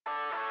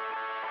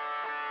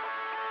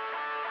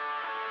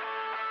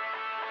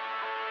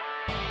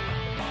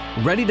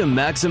Ready to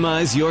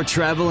maximize your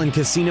travel and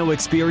casino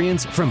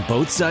experience from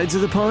both sides of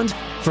the pond?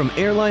 From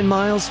airline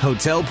miles,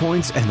 hotel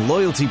points, and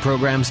loyalty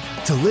programs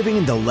to living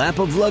in the lap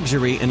of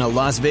luxury in a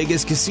Las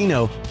Vegas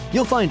casino,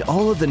 you'll find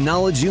all of the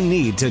knowledge you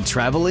need to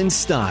travel in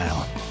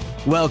style.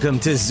 Welcome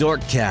to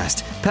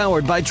Zorkcast,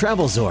 powered by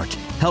TravelZork,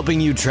 helping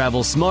you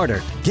travel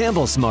smarter,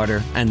 gamble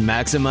smarter, and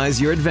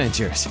maximize your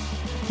adventures.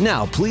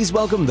 Now, please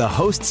welcome the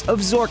hosts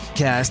of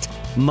Zorkcast,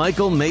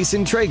 Michael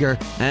Mason Traeger,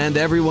 and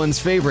everyone's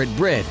favorite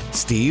Brit,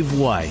 Steve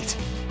White.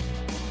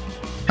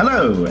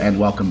 Hello, and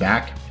welcome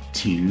back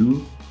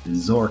to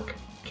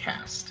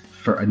Zorkcast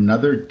for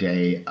another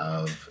day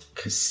of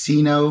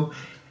casino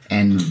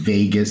and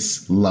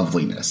Vegas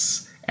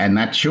loveliness. And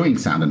that chewing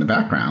sound in the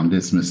background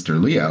is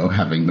Mr. Leo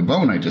having the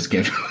bone I just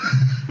gave him.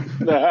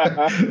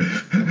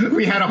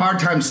 We had a hard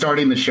time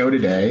starting the show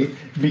today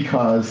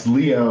because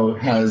Leo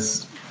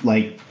has,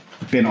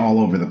 been all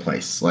over the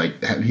place.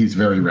 He's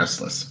very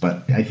restless,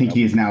 but I think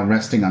he is now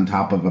resting on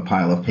top of a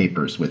pile of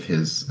papers with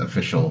his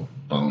official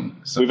bone.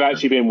 So we've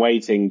actually been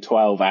waiting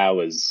 12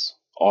 hours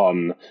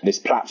on this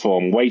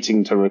platform,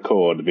 waiting to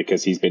record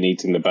because he's been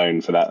eating the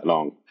bone for that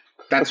long.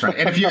 That's right.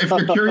 And if you're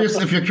curious,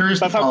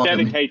 that's how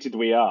dedicated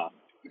we are.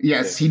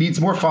 Yes, he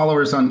needs more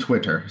followers on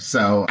Twitter.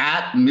 So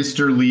at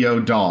Mr. Leo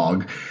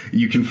Dog,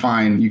 you can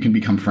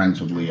become friends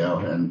with Leo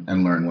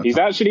and learn what. He's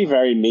actually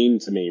very mean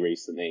to me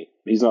recently.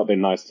 He's not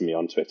been nice to me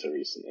on Twitter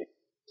recently.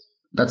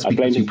 That's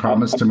because you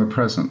promised him a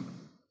present.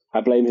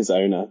 I blame his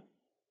owner.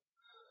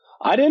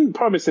 I didn't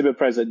promise him a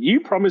present.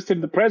 You promised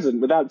him the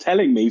present without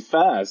telling me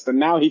first, and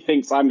now he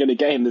thinks I'm going to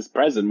get him this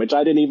present, which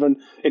I didn't even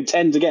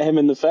intend to get him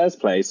in the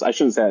first place. I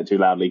shouldn't say it too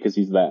loudly because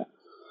he's there.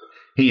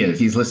 He is.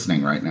 He's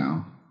listening right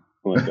now.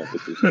 Oh my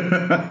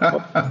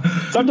God,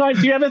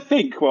 sometimes you ever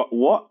think,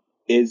 what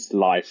is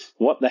life?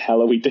 What the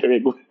hell are we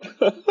doing?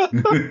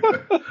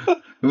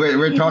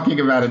 We're talking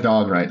about a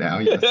dog right now.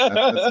 Yes,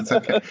 that's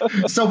okay.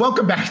 So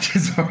welcome back to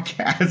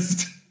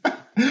Zorkcast.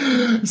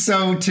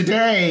 So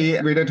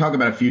today we're going to talk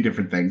about a few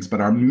different things,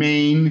 but our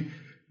main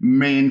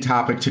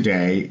topic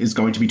today is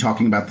going to be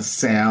talking about the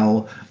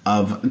sale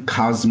of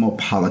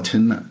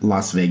Cosmopolitan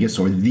Las Vegas,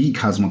 or the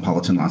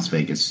Cosmopolitan Las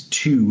Vegas,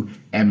 to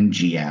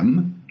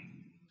MGM.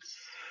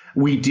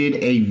 We did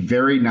a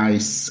very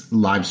nice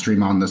live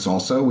stream on this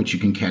also, which you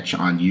can catch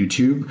on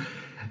YouTube.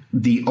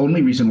 The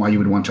only reason why you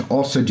would want to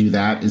also do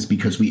that is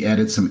because we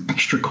added some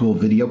extra cool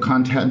video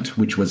content,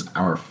 which was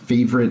our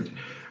favorite,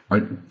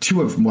 or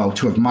two of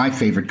my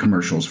favorite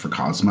commercials for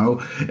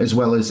Cosmo, as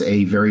well as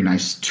a very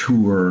nice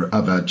tour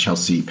of a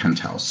Chelsea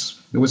penthouse.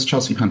 It was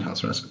Chelsea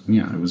Penthouse, right?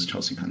 Yeah, it was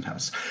Chelsea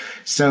Penthouse.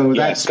 So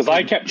yes, because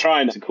I kept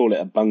trying to call it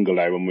a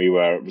bungalow when we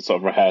were sort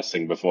of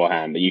rehearsing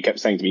beforehand. You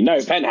kept saying to me,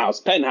 no, penthouse,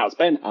 penthouse,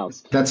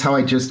 penthouse. That's how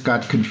I just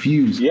got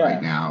confused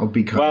right now.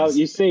 Because well,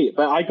 you see,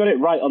 but I got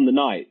it right on the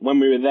night. When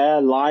we were there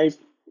live,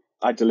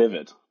 I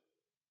delivered.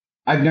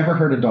 I've never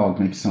heard a dog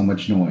make so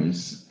much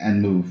noise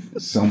and move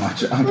so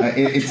much.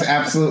 It's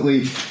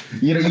absolutely,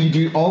 you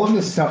do all of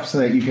this stuff so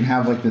that you can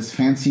have this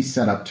fancy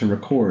setup to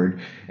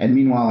record. And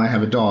meanwhile, I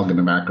have a dog in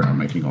the background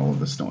making all of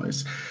this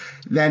noise.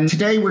 Then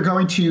today we're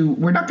not going to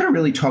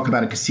really talk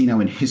about a casino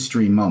in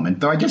history moment,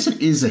 though I guess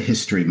it is a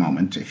history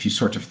moment if you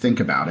sort of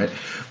think about it.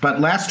 But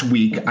last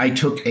week I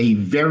took a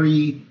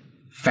very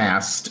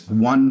fast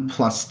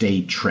 1+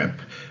 day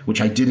trip,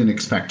 which I didn't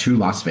expect, to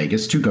Las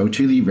Vegas to go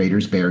to the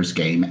Raiders-Bears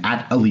game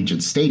at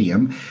Allegiant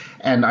Stadium.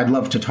 And I'd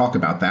love to talk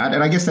about that.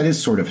 And I guess that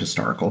is sort of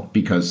historical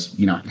because,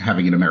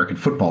 having an American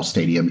football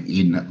stadium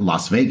in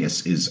Las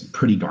Vegas is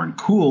pretty darn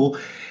cool.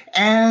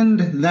 And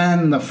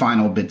then the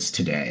final bits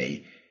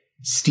today,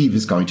 Steve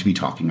is going to be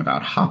talking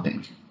about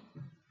hopping.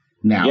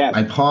 Now, yes.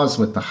 I pause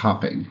with the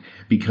hopping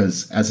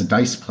because as a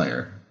dice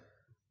player,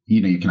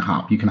 you can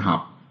hop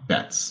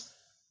bets.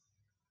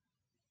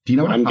 Do you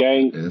know what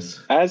hopping is?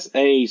 As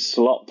a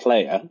slot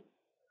player,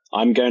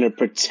 I'm going to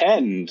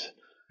pretend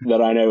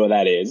that I know what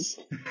that is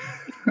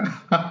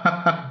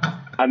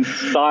and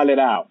style it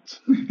out.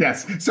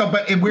 Yes. So,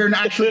 but we're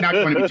actually not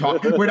going to be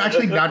talking. We're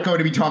actually not going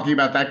to be talking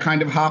about that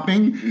kind of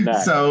hopping. No.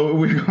 So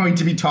we're going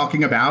to be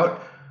talking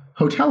about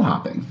hotel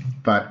hopping.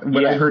 But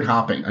when I heard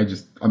hopping, I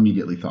just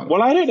immediately thought.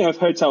 Well, I don't know if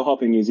hotel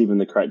hopping is even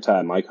the correct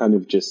term. I kind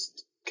of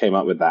just came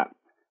up with that.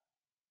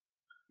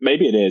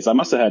 Maybe it is. I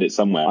must have heard it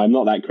somewhere. I'm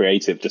not that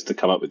creative just to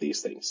come up with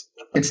these things.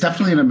 It's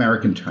definitely an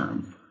American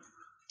term.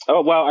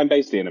 Oh, well, I'm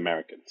basically an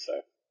American, so.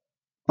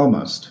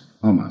 Almost.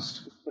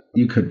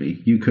 You could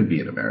be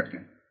an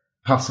American.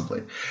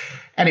 Possibly.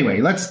 Anyway,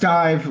 let's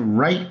dive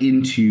right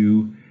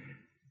into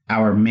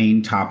our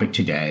main topic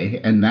today,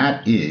 and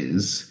that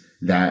is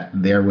that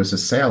there was a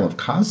sale of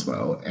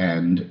Cosmo,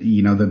 and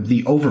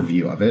the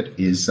overview of it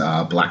is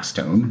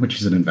Blackstone,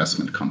 which is an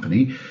investment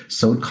company,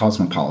 sold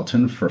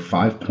Cosmopolitan for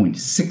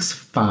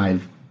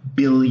 $5.65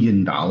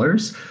 billion.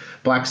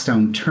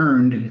 Blackstone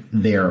turned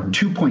their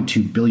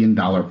 $2.2 billion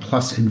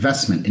plus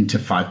investment into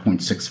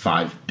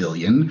 $5.65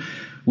 billion,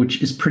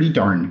 which is pretty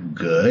darn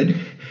good.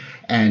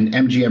 And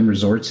MGM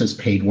Resorts has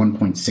paid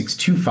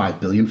 $1.625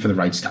 billion for the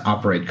rights to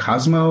operate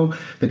Cosmo.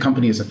 The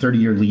company has a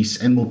 30-year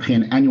lease and will pay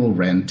an annual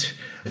rent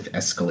with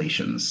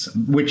escalations,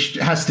 which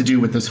has to do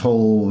with this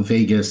whole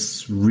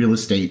Vegas real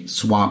estate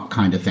swap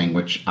kind of thing,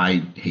 which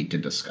I hate to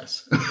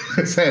discuss.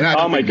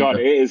 Oh my God,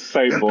 it is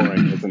so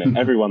boring, isn't it?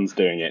 Everyone's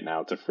doing it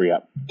now to free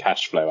up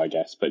cash flow, I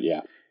guess, but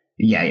yeah.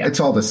 Yeah, it's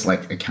all this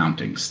like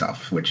accounting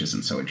stuff, which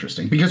isn't so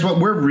interesting. Because what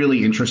we're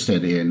really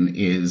interested in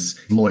is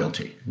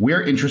loyalty.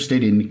 We're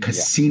interested in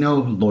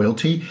casino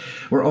loyalty.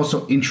 We're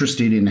also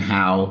interested in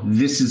how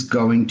this is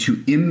going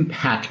to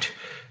impact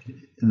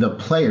the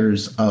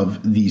players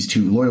of these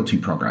two loyalty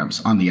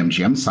programs. On the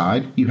MGM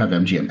side, you have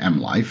MGM M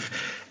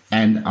Life.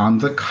 And on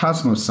the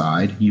Cosmo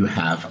side, you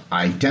have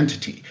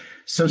Identity.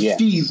 So,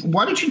 Steve,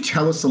 why don't you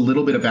tell us a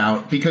little bit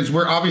about, because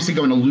we're obviously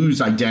going to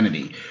lose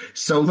Identity.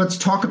 So let's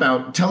tell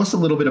us a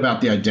little bit about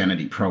the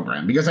Identity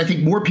program, because I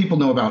think more people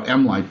know about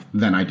M Life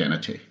than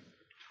Identity.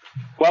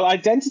 Well,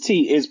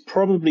 Identity is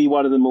probably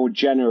one of the more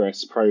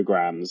generous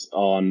programs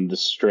on the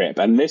Strip.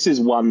 And this is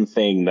one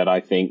thing that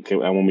I think,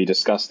 and when we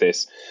discussed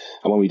this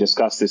on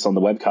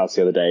the webcast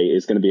the other day,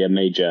 is going to be a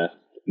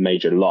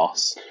major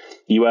loss.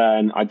 You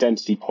earn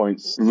Identity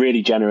points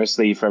really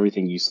generously for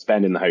everything you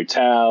spend in the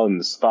hotel, in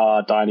the spa,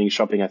 dining,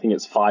 shopping. I think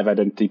it's 5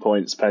 Identity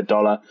points per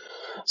dollar.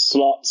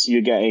 Slots,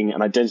 you're getting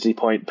an Identity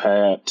point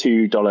per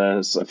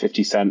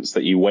 $2.50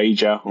 that you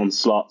wager on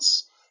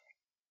slots.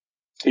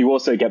 You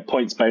also get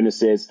points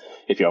bonuses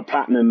if you're a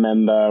platinum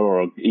member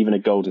or even a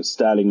gold and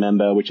sterling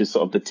member, which is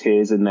sort of the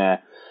tiers in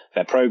their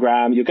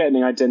program. You're getting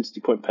an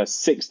Identity point per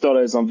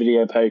 $6 on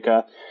video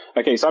poker.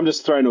 Okay, so I'm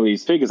just throwing all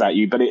these figures at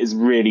you, but it is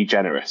really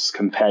generous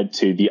compared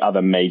to the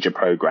other major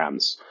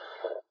programs.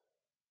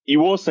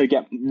 You also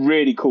get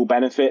really cool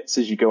benefits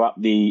as you go up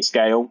the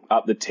scale,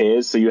 up the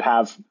tiers. So they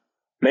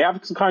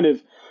have some kind of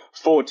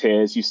 4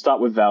 tiers. You start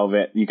with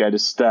Velvet, you go to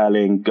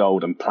Sterling,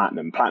 Gold, and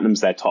Platinum.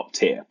 Platinum's their top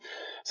tier.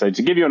 So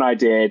to give you an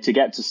idea, to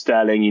get to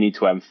Sterling, you need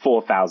to earn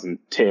 4,000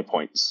 tier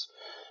points.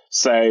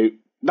 So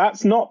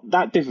that's not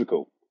that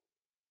difficult.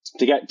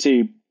 To get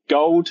to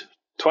Gold,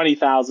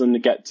 20,000, to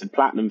get to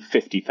Platinum,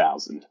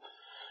 50,000.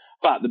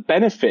 But the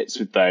benefits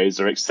with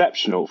those are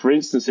exceptional. For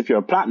instance, if you're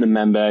a Platinum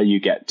member, you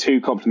get 2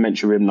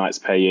 complimentary room nights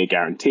per year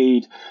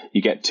guaranteed.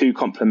 You get 2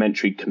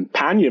 complimentary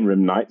companion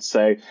room nights.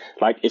 So,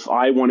 like, if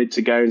I wanted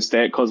to go and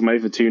stay at Cosmo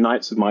for 2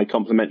 nights with my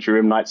complimentary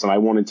room nights and I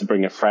wanted to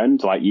bring a friend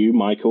like you,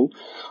 Michael,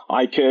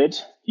 I could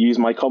use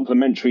my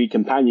complimentary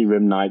companion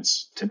room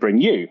nights to bring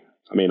you.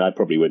 I mean, I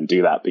probably wouldn't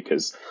do that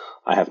because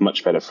I have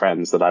much better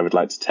friends that I would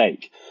like to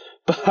take.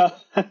 So,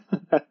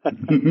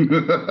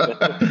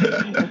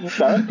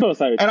 of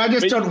course I would. And I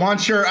just don't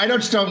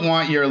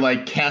want your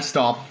like cast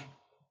off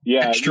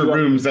extra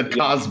rooms at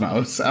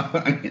Cosmo. So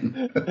I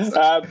mean,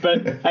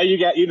 but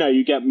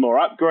you get more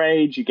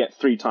upgrades, you get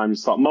 3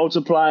 times slot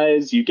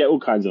multipliers, you get all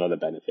kinds of other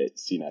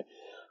benefits.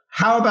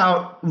 How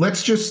about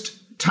let's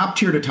just top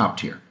tier to top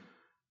tier?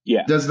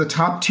 Yeah. Does the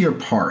top tier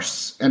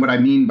parse? And what I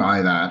mean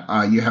by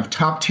that, you have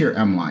top tier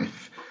M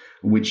Life,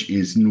 which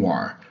is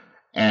Noir.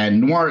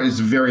 And Noir is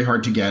very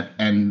hard to get,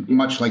 and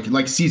much like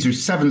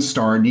Caesar's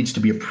 7-star needs to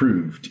be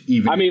approved.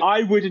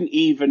 I wouldn't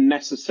even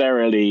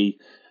necessarily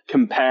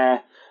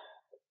compare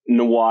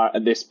Noir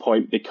at this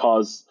point,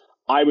 because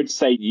I would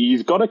say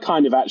you've got to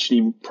kind of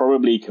actually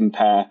probably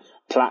compare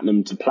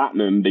Platinum to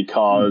Platinum,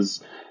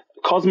 because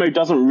Cosmo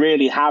doesn't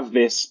really have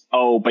this,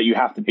 but you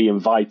have to be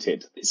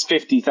invited. It's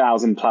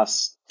 50,000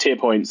 plus tier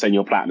points and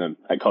you're Platinum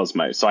at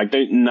Cosmo. So I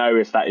don't know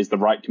if that is the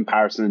right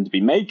comparison to be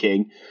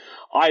making.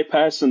 I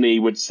personally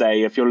would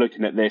say, if you're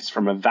looking at this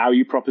from a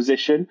value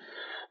proposition,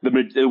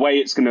 the way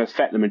it's going to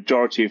affect the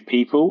majority of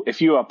people, if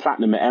you are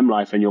Platinum at M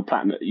Life and you're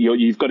Platinum,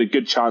 you've got a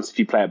good chance if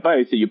you play at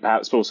both that you're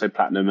perhaps also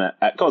Platinum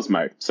at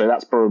Cosmo. So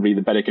that's probably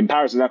the better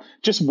comparison. Now,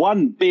 just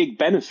one big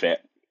benefit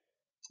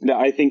that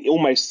I think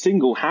almost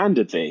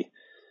single-handedly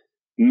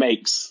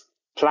makes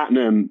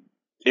Platinum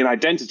in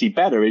Identity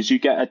better is you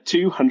get a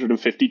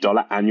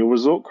 $250 annual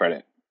resort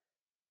credit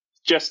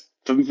just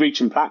for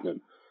reaching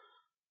Platinum.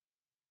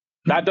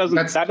 That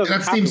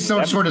seems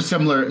sort of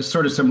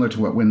similar to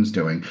what Wynn's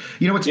doing.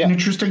 It's an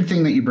interesting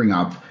thing that you bring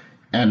up,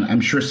 and I'm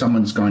sure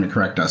someone's going to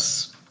correct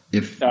us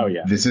if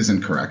this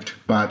isn't correct.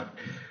 But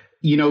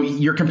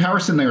your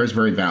comparison there is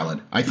very valid.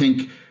 I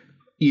think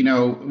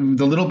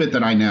the little bit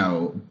that I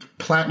know,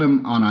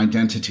 Platinum on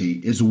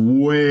Identity is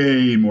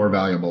way more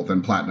valuable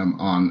than Platinum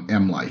on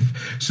M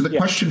Life. So the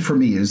question for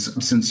me is,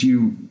 since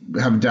you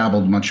have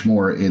dabbled much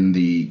more in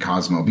the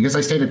Cosmo, because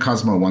I stayed at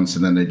Cosmo once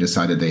and then they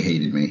decided they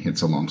hated me.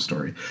 It's a long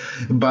story.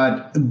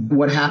 But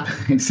what happened?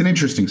 It's an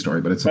interesting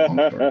story, but it's a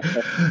long story.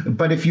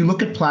 But if you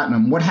look at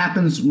Platinum, what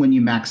happens when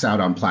you max out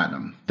on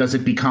Platinum? Does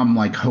it become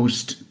like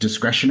host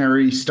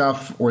discretionary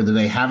stuff, or do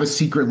they have a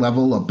secret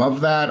level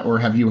above that? Or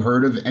have you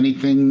heard of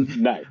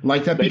anything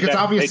like that? Because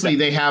obviously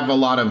they have a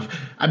lot of,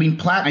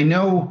 I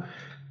know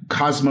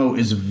Cosmo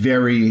is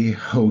very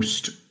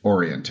host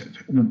oriented.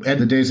 At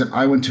the days that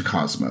I went to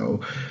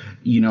Cosmo,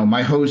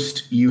 My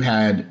host, you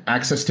had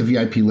access to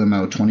VIP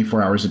limo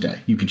 24 hours a day.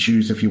 You could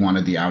choose if you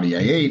wanted the Audi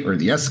A8 or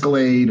the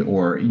Escalade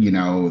or,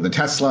 the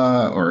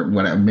Tesla or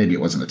whatever. Maybe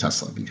it wasn't a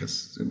Tesla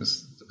because it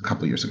was a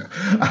couple of years ago.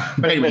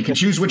 But anyway, you could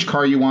choose which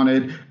car you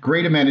wanted.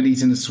 Great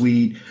amenities in the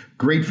suite.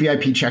 Great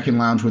VIP check-in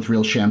lounge with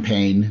real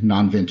champagne,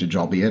 non-vintage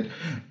albeit.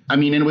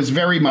 And it was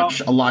very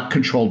much a lot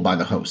controlled by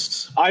the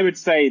hosts. I would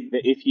say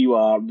that if you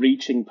are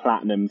reaching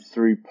platinum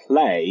through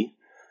play,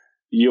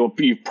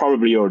 you've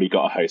probably already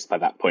got a host by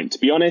that point. To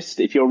be honest,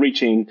 if you're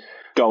reaching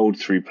gold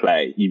through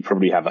play, you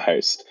probably have a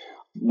host.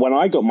 When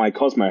I got my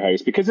Cosmo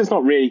host, because it's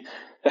not really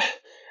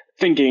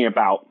thinking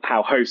about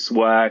how hosts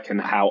work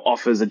and how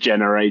offers are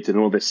generated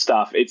and all this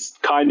stuff, it's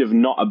kind of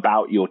not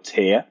about your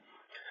tier.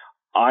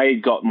 I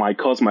got my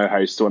Cosmo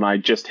host when I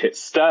just hit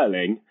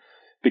Sterling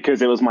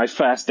because it was my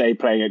first day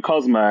playing at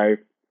Cosmo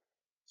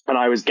and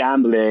I was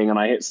gambling and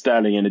I hit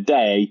Sterling in a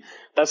day.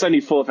 That's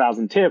only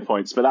 4,000 tier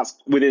points, but that's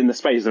within the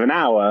space of an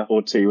hour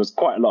or two was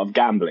quite a lot of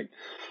gambling.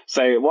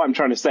 So what I'm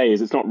trying to say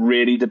is it's not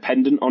really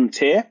dependent on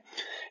tier.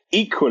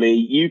 Equally,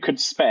 you could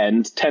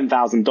spend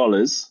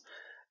 $10,000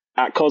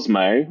 at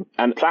Cosmo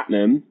and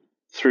Platinum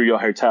through your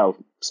hotel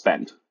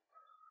spend.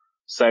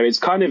 So it's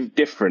kind of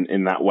different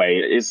in that way.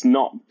 It's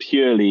not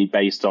purely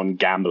based on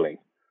gambling.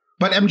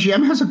 But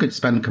MGM has a good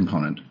spend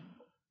component.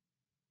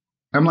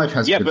 M Life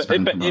has a good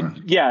spend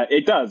component.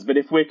 It does. But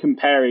if we're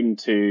comparing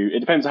it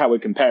depends on how we're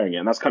comparing it.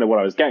 And that's kind of what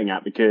I was getting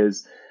at,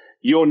 because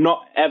you're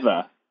not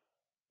ever,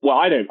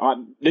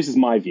 this is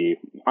my view.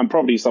 I'm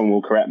probably someone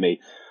will correct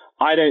me.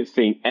 I don't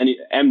think any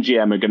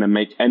MGM are going to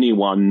make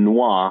anyone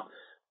noir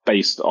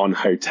based on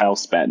hotel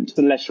spend,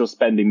 unless you're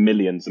spending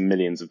millions and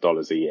millions of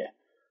dollars a year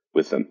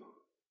with them.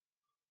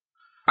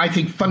 I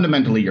think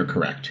fundamentally you're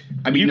correct.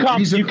 You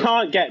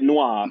can't get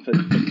noir for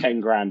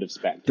 10 grand of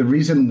spend. The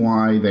reason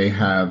why they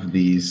have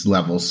these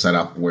levels set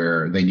up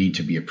where they need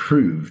to be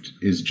approved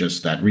is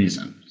just that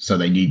reason. So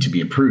they need to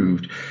be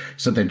approved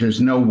so that there's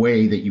no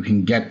way that you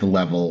can get the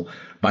level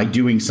by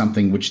doing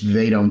something which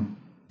they don't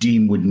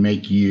deem would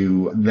make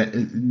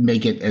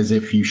it as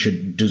if you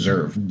should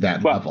deserve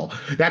that level.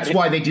 That's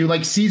why they do,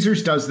 like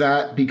Caesars does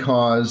that,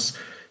 because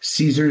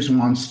Caesars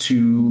wants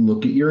to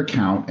look at your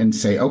account and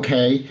say,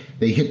 okay,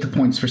 they hit the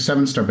points for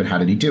 7-star, but how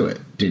did he do it?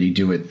 Did he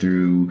do it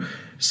through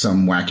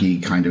some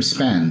wacky kind of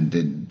spend?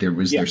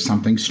 There's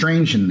something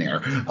strange in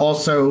there.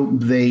 Also,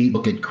 they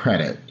look at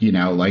credit,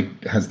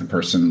 has the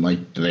person,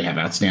 do they have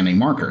outstanding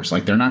markers?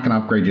 They're not going to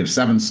upgrade you to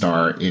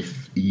 7-star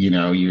if,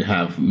 you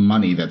have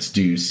money that's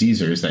due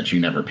Caesars that you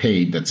never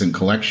paid that's in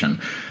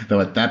collection. Though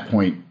at that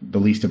point, the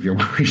least of your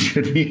worries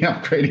should be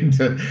upgrading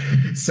to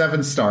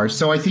 7-star.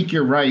 So I think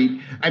you're right.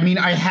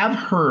 I have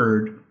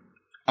heard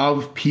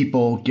of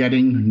people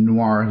getting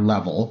noir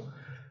level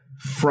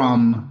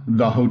from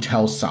the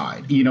hotel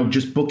side,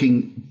 just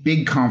booking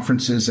big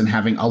conferences and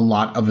having a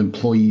lot of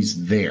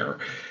employees there.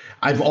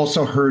 I've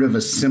also heard of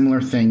a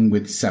similar thing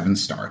with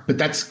 7-star, but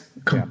that's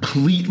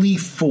completely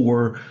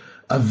for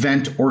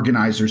event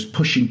organizers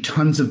pushing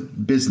tons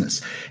of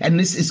business. And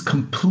this is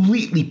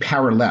completely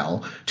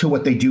parallel to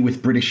what they do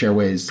with British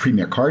Airways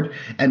Premier Card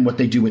and what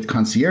they do with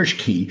Concierge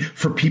Key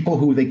for people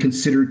who they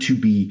consider to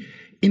be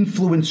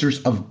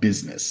influencers of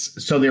business.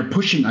 So they're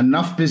pushing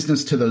enough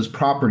business to those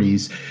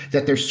properties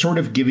that they're sort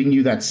of giving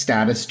you that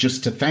status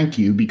just to thank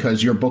you,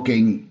 because you could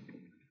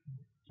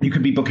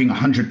be booking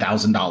 $100,000,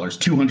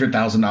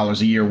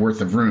 $200,000 a year worth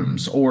of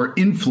rooms, or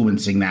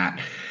influencing that.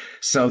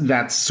 So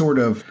that's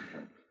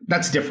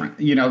different.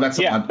 That's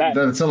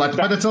a lot,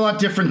 but it's a lot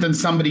different than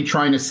somebody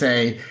trying to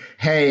say,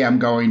 hey, I'm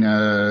going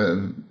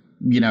to,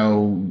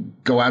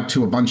 go out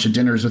to a bunch of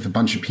dinners with a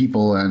bunch of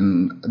people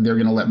and they're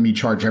going to let me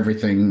charge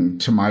everything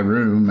to my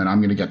room and I'm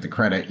going to get the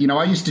credit.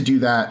 I used to do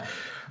that.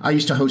 I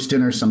used to host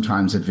dinners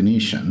sometimes at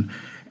Venetian,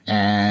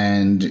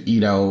 and,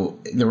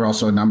 there were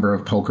also a number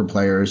of poker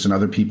players and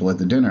other people at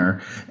the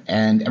dinner,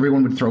 and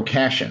everyone would throw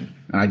cash in.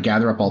 And I'd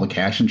gather up all the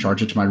cash and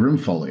charge it to my room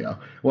folio.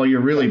 Well, you're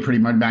really pretty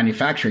much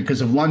manufacturing,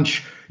 because of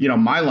lunch,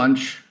 my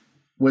lunch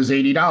was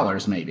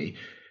 $80 maybe.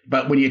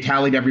 But when you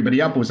tallied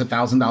everybody up, it was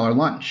 $1,000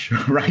 lunch,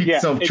 right? Yeah,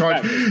 so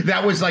exactly.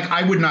 That was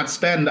I would not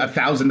spend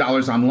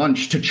 $1,000 on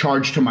lunch to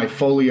charge to my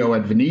folio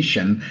at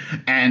Venetian.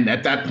 And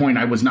at that point,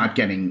 I was not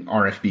getting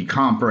RFB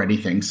comp or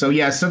anything. So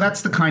so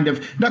that's the kind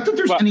of, not that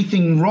there's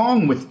anything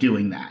wrong with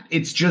doing that.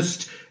 It's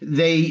just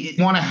they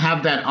want to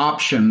have that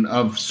option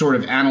of sort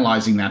of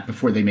analyzing that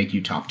before they make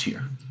you top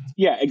tier.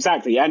 Yeah,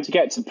 exactly. And to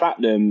get to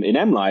platinum in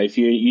M Life,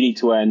 you need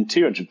to earn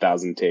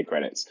 200,000 tier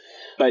credits.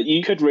 But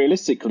you could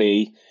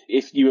realistically,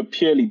 if you were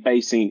purely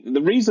basing,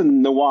 the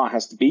reason Noir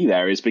has to be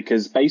there is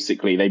because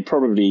basically they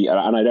probably,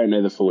 and I don't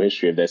know the full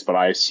history of this, but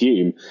I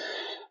assume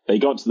they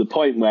got to the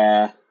point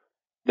where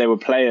there were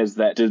players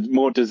that did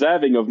more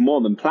deserving of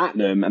more than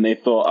platinum, and they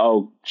thought,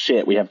 oh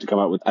shit, we have to come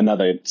up with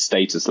another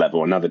status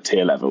level, another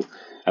tier level.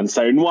 And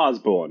so Noir's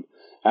born.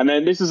 And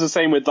then this is the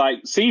same with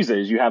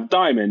Caesars. You have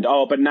Diamond.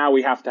 Oh, but now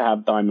we have to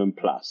have Diamond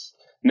Plus.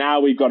 Now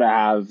we've got to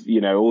have,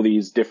 all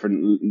these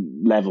different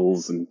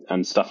levels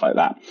and stuff like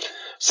that.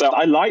 So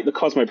I like the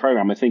Cosmo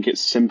program. I think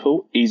it's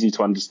simple, easy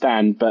to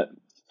understand. But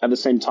at the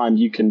same time,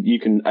 you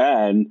can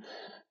earn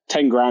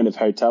 10 grand of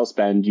hotel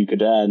spend. You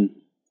could earn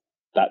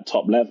that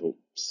top level.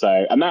 So,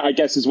 and that I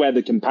guess is where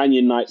the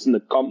companion nights and the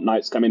comp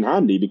nights come in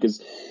handy,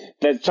 because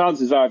the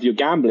chances are if you're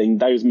gambling,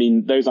 those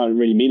aren't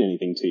really mean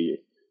anything to you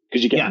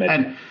because you get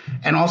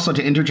and also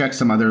to interject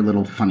some other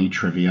little funny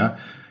trivia.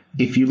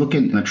 If you look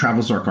in the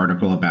TravelZork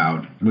article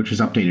which was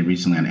updated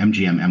recently on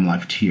MGM M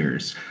Life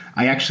tiers,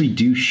 I actually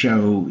do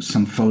show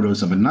some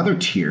photos of another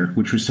tier,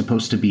 which was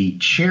supposed to be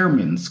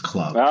Chairman's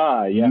Club.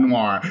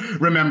 Noir.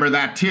 Remember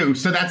that too.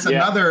 So that's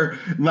another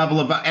level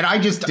of, and I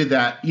just did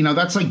that.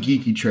 That's like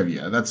geeky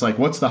trivia. That's like,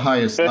 what's the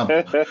highest level?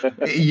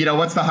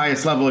 What's the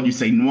highest level? And you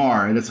say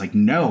Noir. And it's like,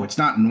 no, it's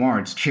not Noir.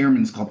 It's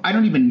Chairman's Club. I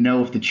don't even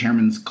know if the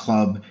Chairman's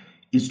Club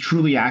is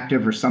truly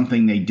active or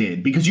something they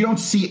did, because you don't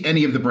see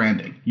any of the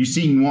branding. You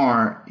see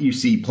Noir, you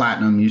see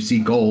Platinum, you see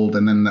Gold,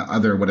 and then the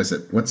other, what is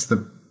it? What's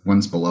the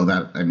ones below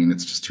that? I mean,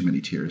 it's just too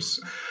many tiers.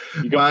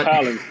 You got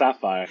Pearl and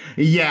Sapphire.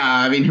 Yeah,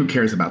 I mean, who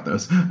cares about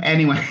those?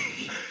 Anyway,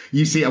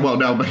 you see, well,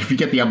 no, but if you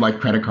get the M Life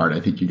credit card, I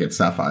think you get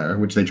Sapphire,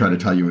 which they try to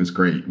tell you is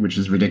great, which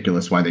is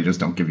ridiculous why they just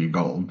don't give you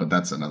Gold, but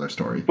that's another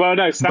story. Well,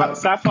 no,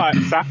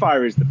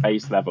 Sapphire is the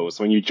base level,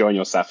 so when you join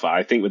your Sapphire,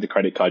 I think with the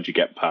credit card you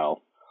get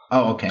Pearl.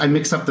 Oh, okay. I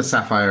mix up the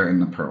Sapphire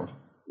and the Pearl.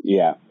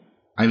 Yeah.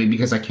 I mean,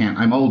 because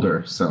I'm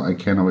older, so I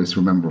can't always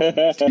remember. Well,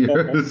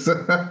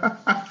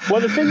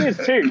 the thing is,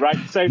 too, right?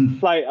 So,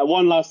 like,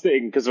 one last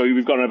thing, because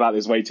we've gone about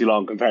this way too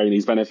long comparing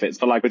these benefits.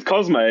 But, like, with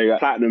Cosmo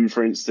Platinum,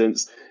 for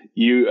instance,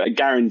 you are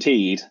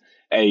guaranteed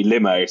a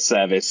limo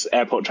service,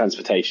 airport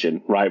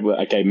transportation, right?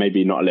 Okay,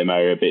 maybe not a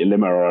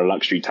limo or a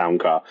luxury town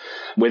car.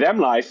 With M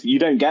Life, you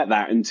don't get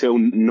that until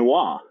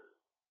Noir.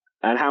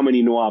 And how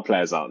many Noir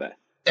players are there?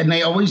 And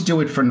they always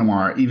do it for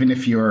Noir, even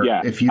if you're,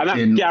 and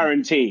that's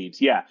guaranteed.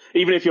 Yeah.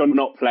 Even if you're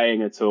not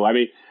playing at all. I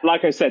mean,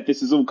 like I said,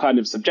 this is all kind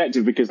of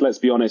subjective, because let's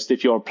be honest,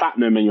 if you're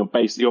platinum and you're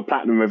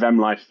platinum with M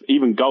Life,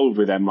 even gold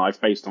with M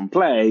Life based on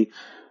play,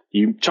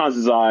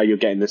 chances are you're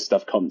getting this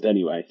stuff comped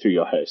anyway through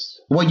your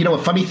host. Well,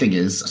 a funny thing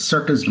is,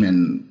 Circa's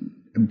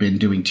been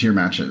doing tier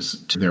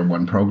matches to their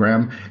one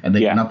program, and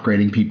they've been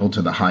upgrading people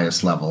to the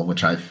highest level,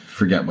 which I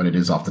forget what it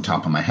is off the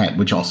top of my head,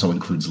 which also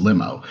includes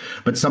limo.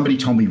 But somebody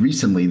told me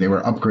recently they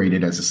were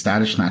upgraded as a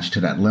status match to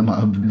that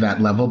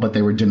level, but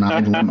they were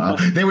denied limo.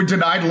 They were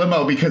denied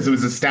limo because it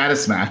was a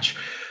status match.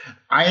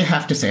 I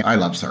have to say, I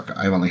love Circa.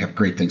 I only have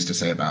great things to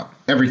say about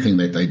everything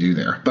that they do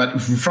there.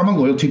 But from a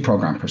loyalty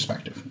program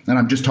perspective, and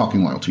I'm just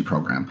talking loyalty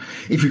program,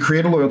 if you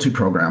create a loyalty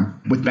program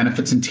with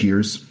benefits and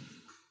tiers,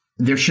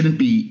 there shouldn't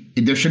be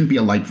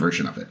a light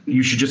version of it.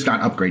 You should just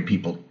not upgrade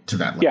people to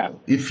that level,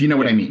 if you know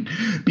what I mean.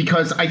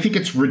 Because I think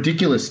it's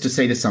ridiculous to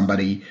say to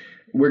somebody,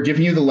 we're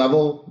giving you the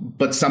level,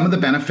 but some of the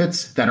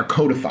benefits that are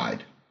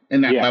codified in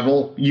that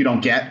level you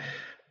don't get.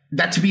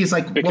 That to me is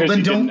like, because well, then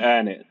you don't didn't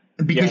earn it.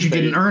 Because you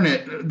didn't earn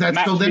it.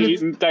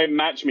 Don't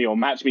match me or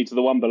match me to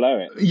the one below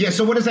it. Yeah,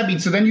 so what does that mean?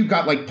 So then you've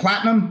got like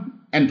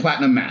platinum and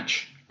platinum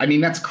match. I mean,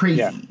 that's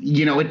crazy. Yeah.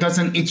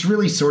 It's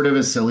really sort of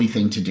a silly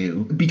thing to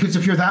do, because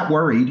if you're that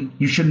worried,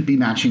 you shouldn't be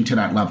matching to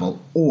that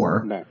level,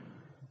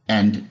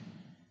 and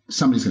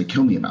somebody's going to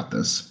kill me about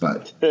this,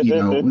 but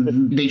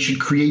they should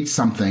create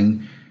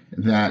something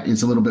that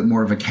is a little bit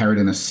more of a carrot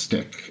and a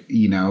stick,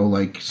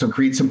 so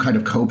create some kind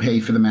of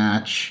copay for the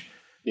match.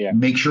 Yeah.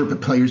 Make sure the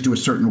players do a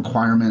certain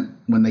requirement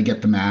when they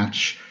get the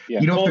match. Yeah.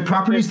 If the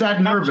property's that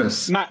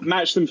nervous,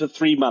 match them for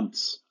 3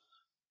 months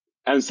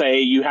and say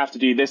you have to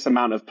do this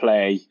amount of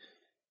play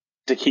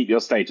to keep your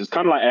status,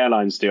 kind of like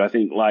airlines do. I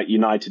think like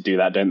United do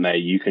that, don't they?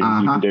 You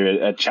can do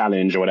a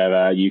challenge or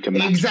whatever. You can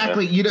match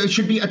exactly. It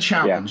should be a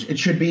challenge. Yeah.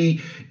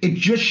 It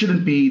just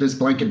shouldn't be this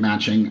blanket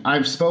matching.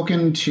 I've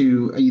spoken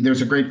to.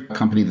 There's a great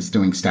company that's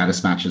doing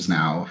status matches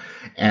now.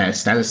 I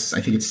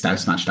think it's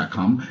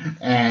statusmatch.com,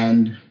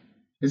 and.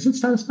 Is it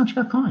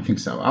statusmatch.com? I think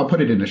so. I'll put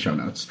it in the show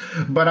notes.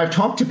 But I've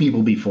talked to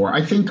people before.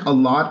 I think a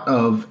lot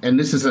of, and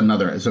it's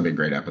a big,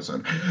 great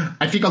episode.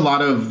 I think a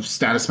lot of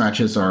status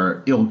matches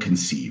are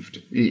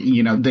ill-conceived.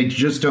 They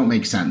just don't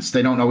make sense.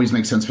 They don't always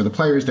make sense for the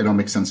players. They don't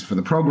make sense for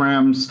the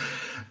programs.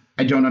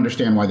 I don't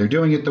understand why they're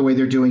doing it the way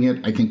they're doing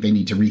it. I think they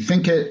need to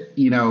rethink it,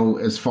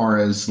 as far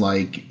as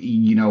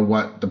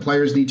what the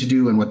players need to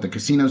do and what the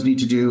casinos need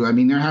to do. I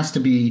mean, there has to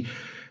be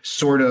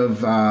sort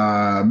of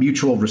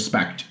mutual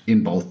respect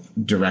in both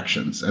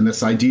directions. And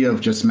this idea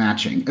of just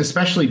matching,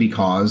 especially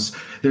because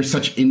there's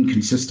such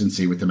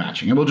inconsistency with the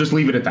matching. And we'll just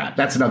leave it at that.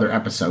 That's another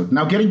episode.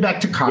 Now, getting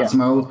back to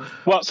Cosmo. Yeah.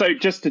 Well, so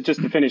just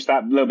to finish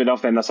that a little bit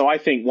off then. So I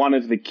think one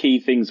of the key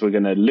things we're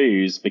going to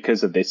lose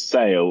because of this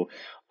sale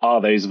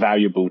are those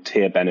valuable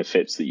tier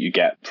benefits that you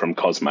get from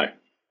Cosmo.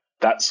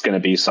 That's going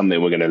to be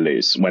something we're going to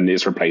lose when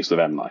it's replaced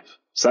with M Life.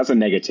 So that's a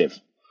negative.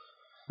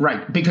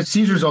 Right. Because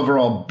Caesars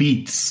overall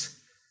beats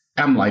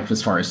M Life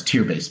as far as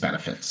tier-based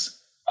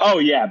benefits. Oh,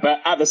 yeah,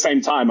 but at the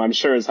same time, I'm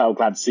sure as hell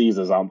glad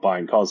Caesars aren't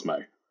buying Cosmo.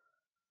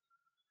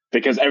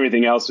 Because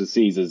everything else with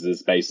Caesars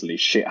is basically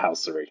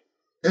shithousery.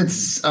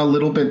 It's a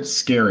little bit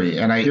scary,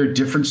 and I hear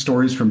different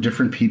stories from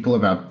different people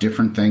about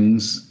different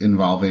things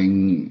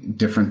involving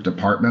different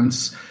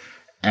departments.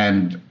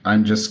 And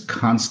I'm just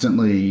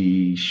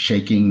constantly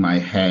shaking my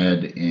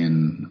head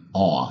in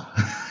awe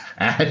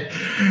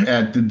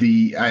at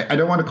the I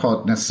don't want to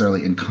call it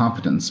necessarily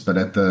incompetence, but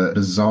at the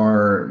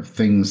bizarre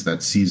things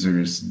that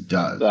Caesars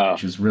does,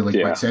 which is really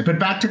quite sad. But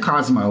back to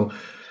Cosmo.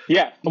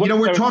 Yeah. Well,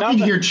 we're talking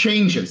here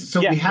changes. So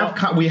we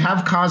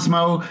have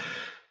Cosmo.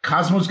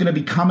 Cosmo's going to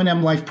become an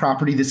M Life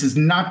property. This is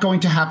not going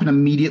to happen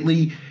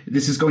immediately.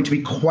 This is going to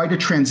be quite a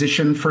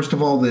transition. First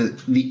of all,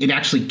 it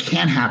actually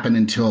can't happen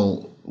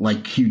until like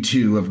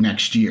Q2 of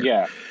next year.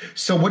 Yeah.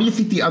 So what do you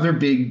think the other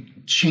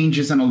big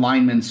changes and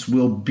alignments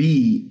will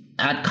be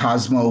at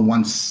Cosmo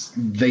once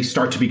they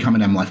start to become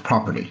an M Life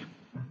property?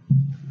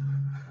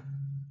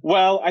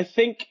 Well, I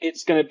think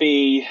it's going to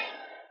be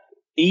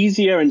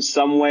easier in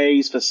some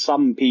ways for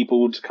some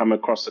people to come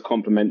across a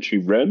complimentary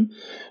room.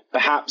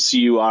 Perhaps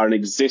you are an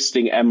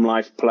existing M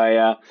Life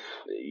player.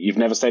 You've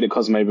never stayed at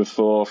Cosmo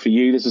before. For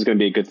you, this is going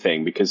to be a good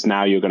thing because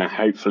now you're going to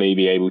hopefully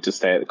be able to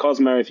stay at the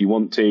Cosmo if you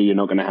want to. You're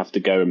not going to have to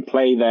go and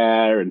play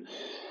there and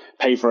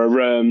pay for a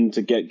room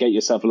to get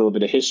yourself a little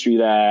bit of history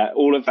there.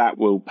 All of that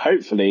will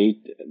hopefully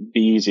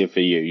be easier for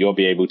you. You'll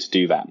be able to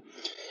do that.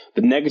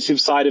 The negative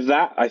side of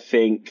that, I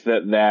think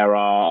that there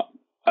are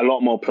a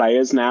lot more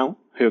players now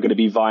who are going to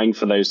be vying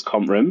for those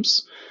comp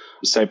rooms.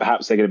 So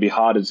perhaps they're going to be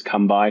harder to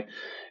come by at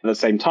the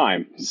same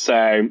time.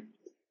 So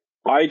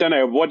I don't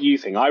know. What do you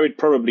think? I would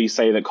probably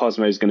say that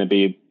Cosmo is going to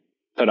be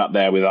put up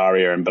there with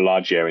Aria and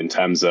Bellagio in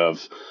terms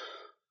of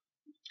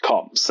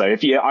comps. So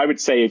I would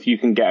say if you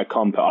can get a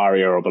comp at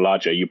Aria or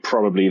Bellagio, you're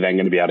probably then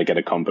going to be able to get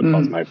a comp at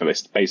Cosmo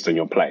based on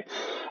your play.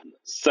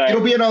 So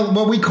it'll be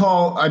what we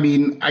call, I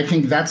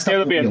think that's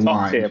it'll be a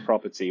top tier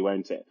property,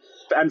 won't it?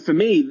 And for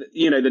me,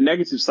 the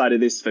negative side of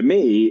this for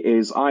me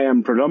is I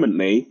am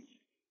predominantly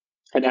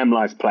an M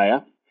Life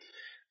player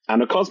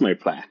and a Cosmo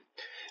player.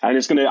 And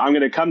I'm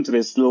going to come to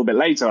this a little bit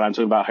later when I'm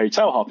talking about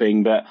hotel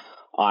hopping, but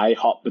I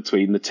hop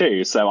between the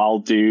two. So I'll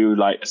do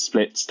like a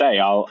split stay.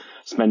 I'll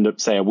spend up,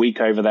 say, a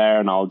week over there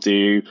and I'll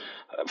do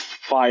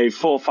 4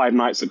 or 5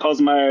 nights at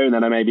Cosmo. And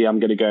then I'm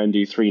going to go and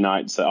do 3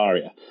 nights at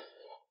Aria.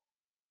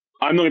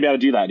 I'm not going to be able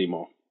to do that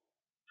anymore.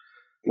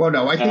 Well,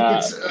 no, I think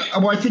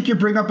I think you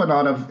bring up a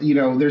lot of,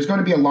 there's going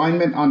to be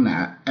alignment on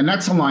that. And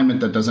that's alignment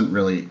that doesn't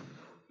really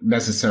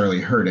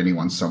necessarily hurt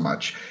anyone so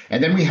much.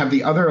 And then we have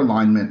the other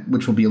alignment,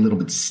 which will be a little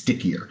bit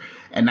stickier.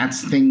 And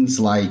that's things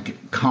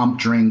like comp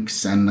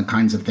drinks and the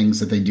kinds of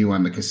things that they do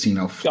on the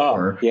casino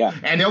floor. Oh, yeah.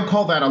 And they'll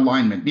call that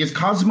alignment because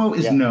Cosmo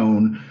is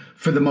known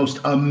for the most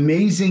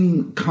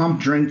amazing comp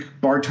drink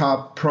bar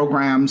top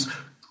programs,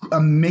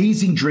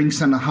 amazing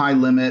drinks on the high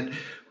limit,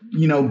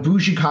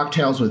 bougie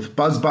cocktails with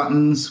buzz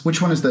buttons. Which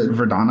one is the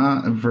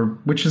Verdana?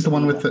 Which is the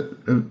one with the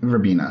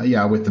Verbena?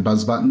 Yeah, with the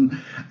buzz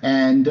button.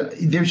 And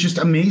there's just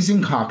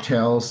amazing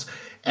cocktails.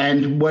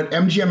 And what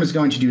MGM is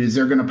going to do is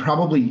they're going to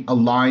probably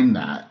align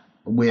that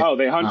with. Oh,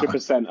 they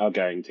 100% are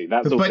going to.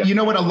 That's. But you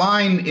know what?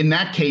 Align in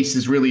that case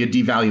is really a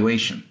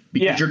devaluation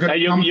because you're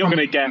going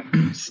to get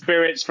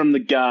spirits from the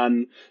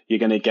gun. You're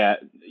going to get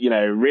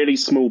really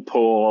small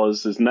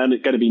pours. There's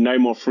going to be no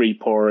more free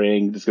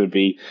pouring. There's going to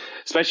be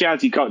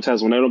specialty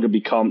cocktails will no longer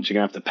be comped. You're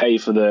going to have to pay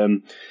for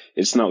them.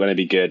 It's not going to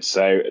be good.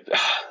 So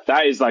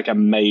that is like a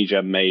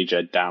major,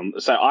 major down.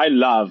 So I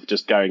love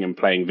just going and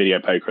playing video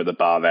poker at the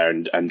bar there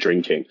and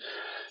drinking.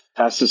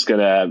 That's just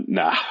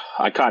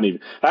I can't even.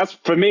 That's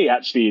for me,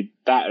 actually,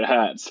 that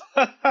hurts.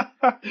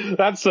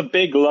 That's a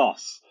big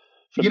loss.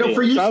 For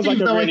you, Steve,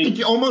 though, I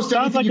think almost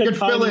anything you could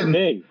fill in.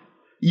 Thing.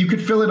 You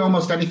could fill in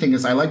almost anything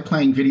as I like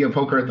playing video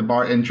poker at the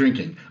bar and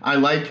drinking. I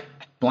like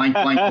blank,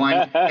 blank,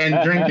 blank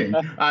and drinking.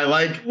 I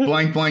like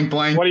blank, blank,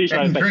 blank what are you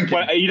trying and to drinking.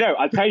 Well,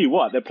 I'll tell you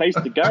what, the place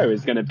to go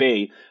is going to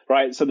be,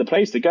 right? So the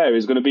place to go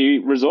is going to be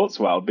Resorts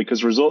World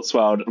because Resorts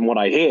World, from what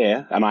I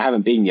hear, and I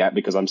haven't been yet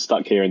because I'm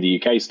stuck here in the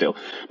UK still,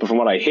 but from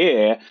what I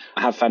hear,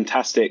 have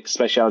fantastic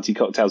specialty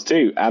cocktails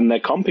too, and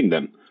they're comping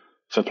them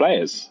for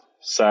players.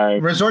 So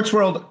Resorts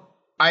World,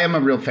 I am a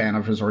real fan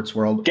of Resorts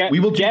World. We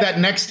will do that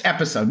next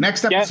episode.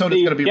 Next episode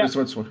is going to be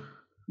Resorts World.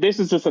 This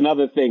is just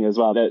another thing as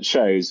well that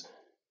shows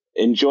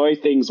enjoy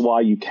things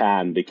while you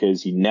can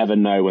because you never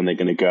know when they're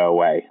going to go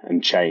away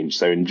and change.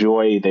 So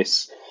enjoy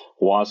this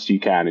whilst you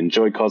can.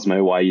 Enjoy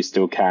Cosmo while you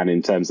still can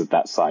in terms of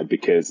that side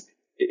because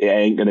it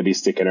ain't going to be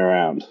sticking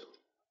around.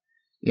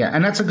 Yeah,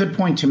 and that's a good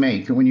point to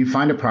make. When you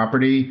find a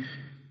property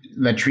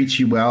that treats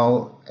you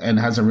well and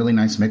has a really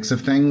nice mix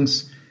of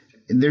things,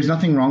 there's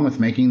nothing wrong with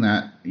making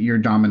that your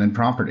dominant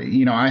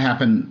property.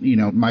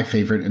 My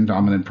favorite and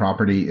dominant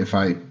property, if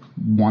I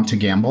want to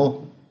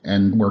gamble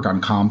and work on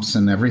comps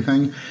and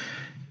everything,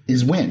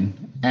 is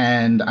Wynn.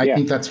 And I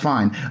think that's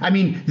fine.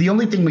 The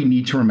only thing we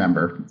need to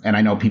remember, and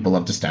I know people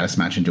love to status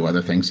match and do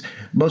other things,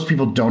 most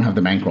people don't have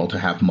the bankroll to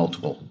have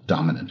multiple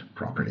dominant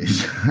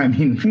properties.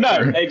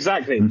 No,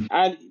 exactly.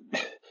 And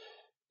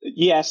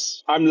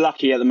yes, I'm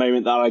lucky at the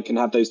moment that I can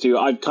have those two.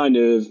 I've kind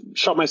of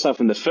shot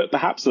myself in the foot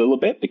perhaps a little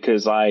bit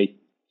because I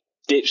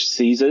ditched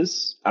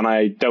Caesars and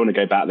I don't want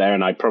to go back there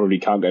and I probably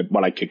can't go.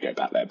 Well, I could go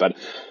back there, but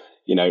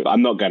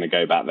I'm not going to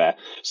go back there.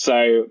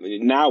 So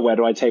now where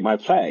do I take my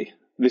play?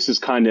 this is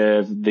kind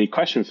of the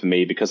question for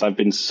me, because I've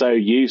been so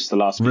used the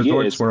last few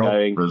years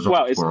going,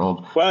 Resorts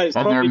World. It's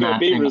and probably they're going to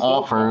be matching Resorts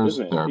World, offers.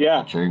 isn't it? They're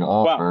Yeah. matching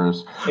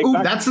offers. Well, exactly.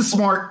 Ooh, that's a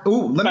smart.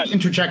 Ooh, let me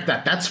interject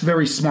that. That's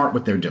very smart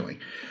what they're doing.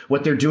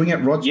 What they're doing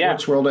at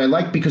Resorts World, I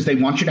like, because they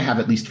want you to have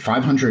at least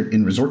 500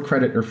 in resort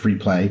credit or free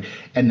play,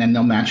 and then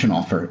they'll match an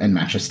offer and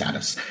match a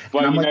status.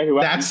 Well, and I'm you know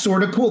who that's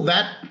sort of cool.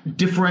 That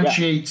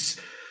differentiates.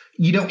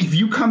 You know, if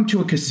you come to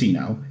a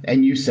casino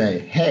and you say,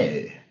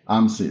 "Hey,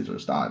 I'm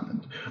Caesar's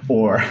Diamond,"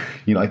 or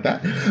you like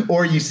that,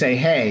 or you say,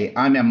 "Hey,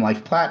 I'm M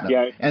Life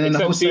Platinum," and then the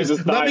host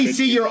says, "Let me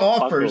see your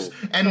offers,"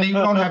 and you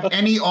don't have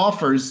any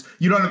offers.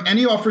 You don't have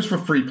any offers for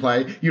free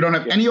play. You don't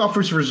have any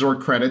offers for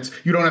resort credits.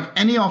 You don't have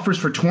any offers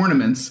for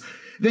tournaments.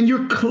 Then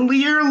you're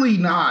clearly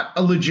not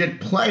a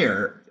legit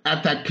player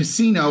at that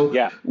casino,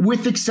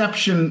 with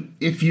exception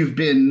if you've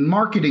been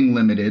marketing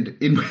limited,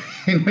 in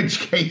which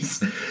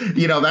case,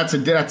 you know, that's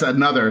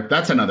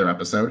another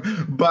episode.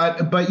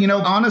 But you know,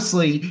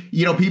 honestly,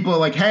 you know, people are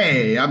like,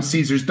 "Hey, I'm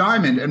Caesar's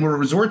Diamond," and what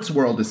Resorts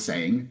World is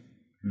saying,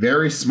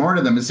 very smart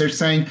of them, is they're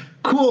saying,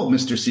 "Cool,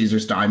 Mr.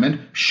 Caesar's Diamond,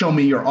 show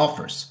me your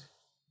offers,"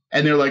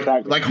 and they're like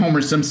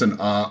Homer Simpson,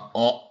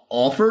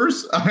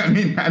 offers. I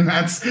mean, and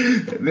this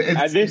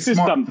is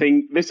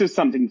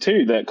something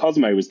too that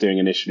Cosmo was doing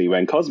initially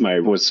when Cosmo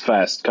was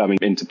first coming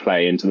into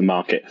play into the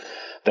market.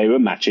 They were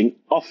matching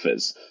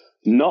offers,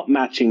 not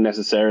matching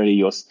necessarily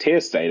your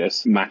tier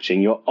status,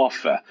 matching your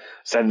offer.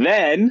 So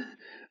then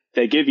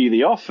they give you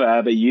the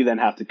offer, but you then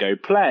have to go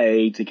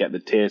play to get the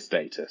tier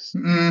status.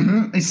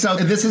 Mm-hmm. So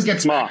this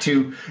gets back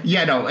to,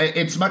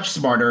 it's much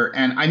smarter.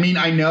 And I mean,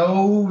 I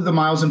know the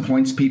miles and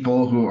points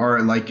people who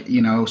are like,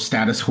 you know,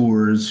 status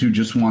whores who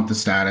just want the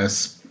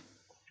status.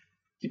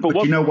 But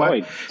you know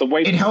what?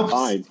 It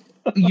helps.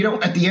 You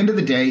know, at the end of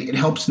the day, it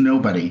helps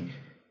nobody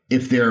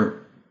if they're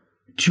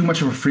too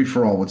much of a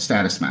free-for-all with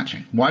status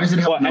matching. Why does it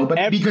help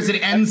nobody? Because it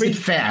ends it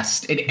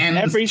fast. It ends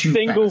every too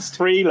single fast.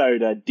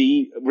 freeloader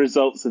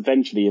results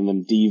eventually in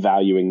them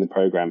devaluing the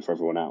program for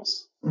everyone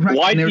else. Right.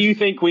 Why do you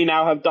think we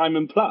now have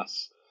Diamond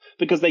Plus?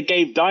 Because they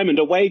gave Diamond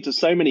away to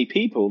so many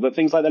people that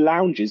things like the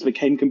lounges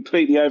became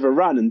completely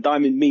overrun, and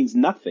Diamond means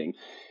nothing.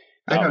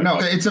 I don't know.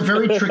 It's a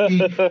very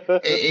tricky.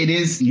 It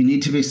is. You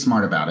need to be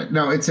smart about it.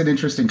 No, it's an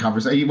interesting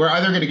conversation. We're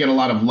either going to get a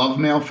lot of love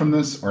mail from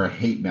this or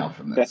hate mail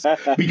from this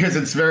because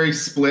it's very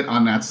split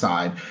on that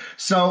side.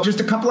 So just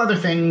a couple other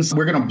things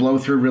we're going to blow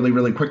through really,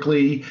 really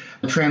quickly.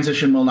 The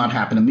transition will not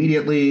happen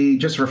immediately.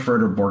 Just refer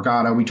to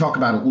Borgata. We talk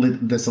about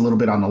this a little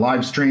bit on the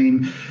live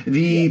stream.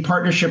 The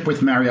partnership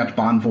with Marriott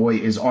Bonvoy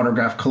is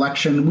Autograph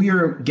Collection. We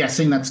are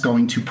guessing that's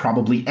going to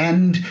probably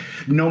end.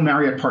 No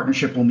Marriott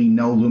partnership will mean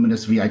no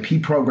Luminous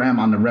VIP program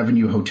on the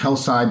Revenue Hotel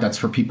side. That's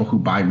for people who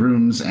buy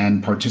rooms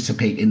and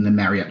participate in the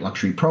Marriott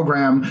Luxury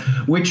program,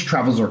 which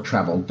Travelzork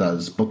Travel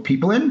does book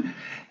people in.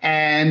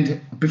 And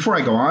before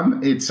I go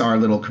on, it's our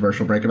little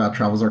commercial break about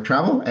Travelzork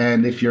Travel.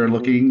 And if you're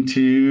looking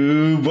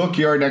to book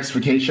your next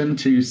vacation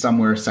to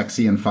somewhere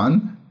sexy and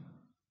fun,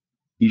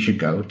 you should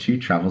go to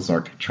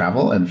Travelzork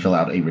Travel and fill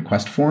out a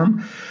request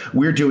form.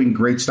 We're doing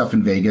great stuff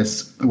in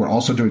Vegas. We're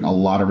also doing a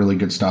lot of really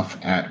good stuff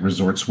at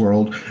Resorts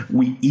World.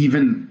 We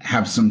even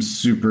have some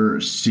super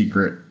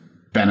secret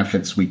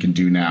benefits we can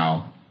do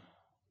now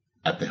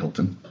at the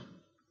Hilton.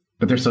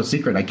 But they're so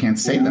secret, I can't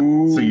say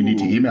them. So you need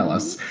to email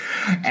us.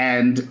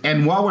 And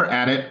while we're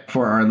at it,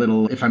 for our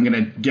little, if I'm going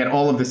to get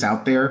all of this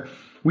out there,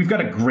 we've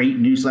got a great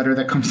newsletter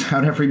that comes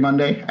out every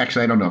Monday.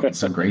 Actually, I don't know if it's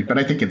so great, but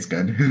I think it's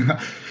good.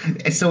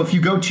 So if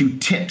you go to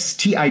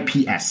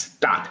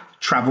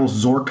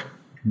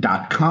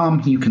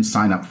tips.travelzork.com, you can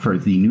sign up for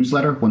the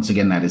newsletter. Once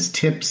again, that is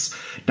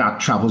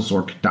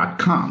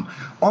tips.travelzork.com.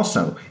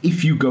 Also,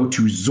 if you go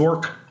to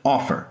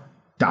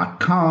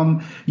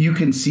zorkoffer.com, you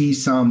can see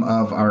some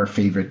of our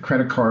favorite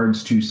credit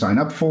cards to sign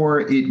up for.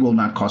 It will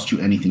not cost you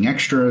anything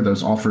extra.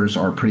 Those offers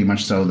are pretty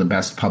much so the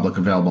best public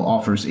available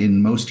offers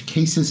in most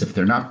cases. If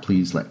they're not,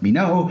 please let me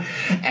know.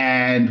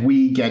 And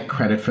we get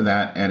credit for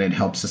that, and it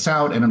helps us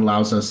out, and it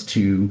allows us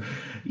to,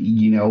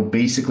 you know,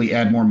 basically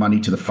add more money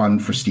to the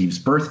fund for Steve's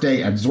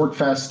birthday at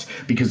Zorkfest,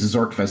 because the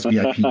Zorkfest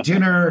VIP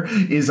dinner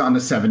is on the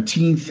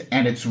 17th,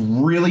 and it's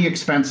really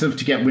expensive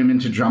to get women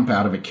to jump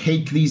out of a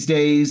cake these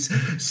days.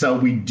 So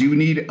we do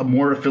need a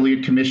more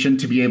affiliate commission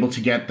to be able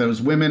to get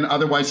those women.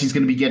 Otherwise, he's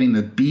going to be getting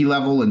the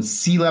B-level and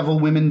C-level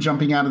women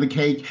jumping out of the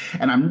cake.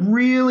 And I'm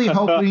really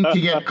hoping to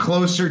get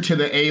closer to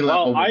the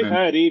A-level women.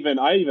 I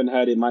even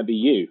heard it might be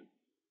you.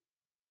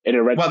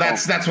 Well,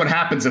 that's what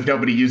happens if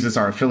nobody uses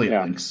our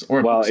affiliate links or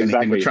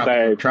anything with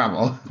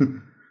travel.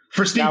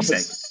 For Steve's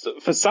sake.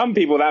 For some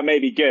people, that may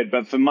be good,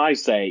 but for my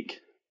sake,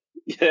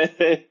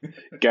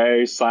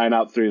 go sign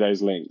up through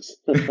those links.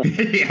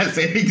 Yes,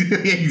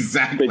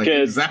 exactly.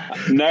 Because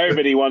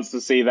nobody wants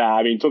to see that.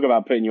 I mean, talk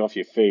about putting you off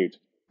your food.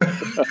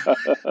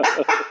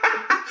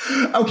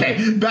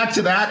 Okay, back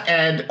to that.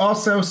 And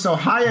also, so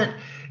Hyatt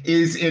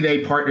is in a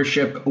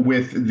partnership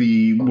with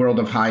the World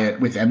of Hyatt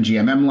with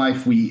MGM M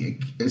Life. We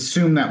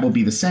assume that will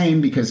be the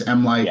same because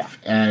M Life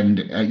and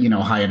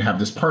Hyatt have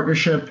this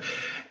partnership.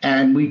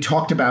 And we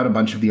talked about a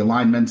bunch of the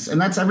alignments, and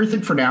that's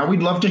everything for now.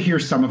 We'd love to hear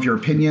some of your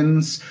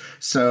opinions.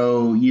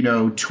 So,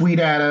 tweet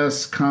at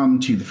us, come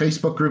to the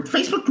Facebook group. The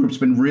Facebook group's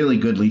been really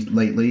good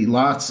lately.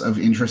 Lots of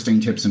interesting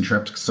tips and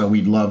tricks. So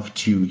we'd love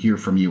to hear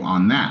from you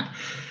on that.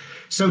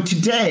 So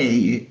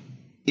today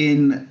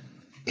in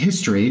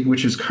history,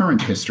 which is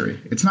current history,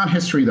 it's not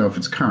history though if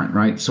it's current,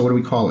 right? So what do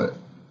we call it?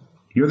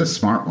 You're the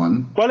smart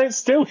one. Well, it's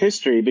still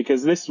history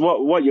because this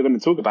what you're going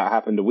to talk about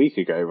happened a week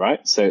ago, right?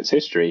 So it's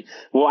history.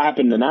 What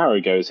happened an hour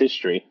ago is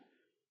history.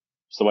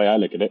 It's the way I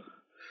look at it.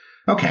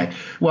 Okay.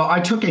 Well, I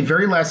took a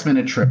very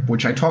last-minute trip,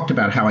 which I talked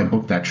about how I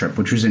booked that trip,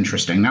 which was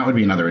interesting. That would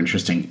be another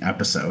interesting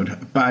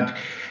episode. But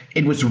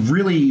it was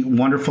really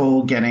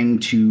wonderful getting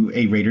to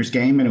a Raiders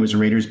game, and it was a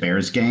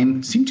Raiders-Bears game.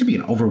 It seemed to be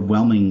an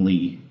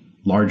overwhelmingly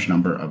large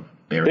number of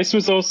Bears. This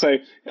was also,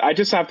 I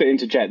just have to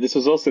interject, this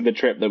was also the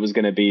trip that was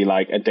going to be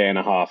like a day and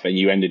a half, and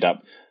you ended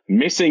up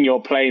missing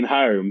your plane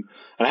home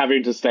and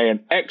having to stay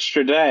an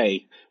extra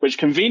day, which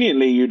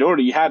conveniently you'd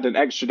already had an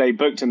extra day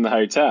booked in the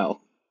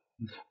hotel.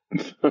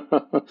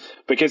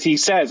 Because he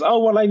says, oh,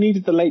 well, I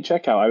needed the late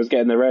checkout. I was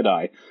getting the red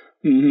eye.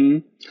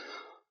 Mm-hmm.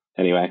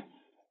 Anyway,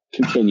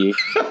 continue.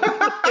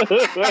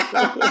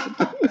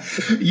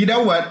 You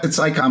know what? It's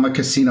like I'm a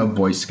casino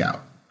Boy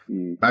Scout.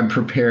 I'm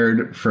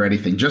prepared for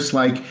anything. Just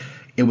like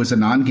it was a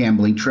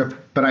non-gambling trip,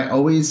 but I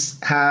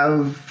always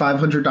have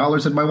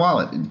 $500 in my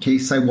wallet in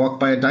case I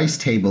walk by a dice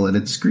table and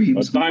it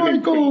screams,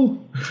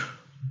 Michael!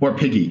 Or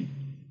Piggy.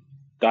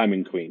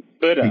 Diamond Queen.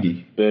 Buddha.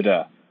 Piggy.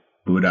 Buddha.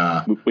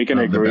 We can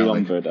agree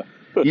on Buddha.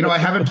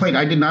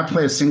 I did not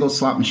play a single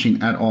slot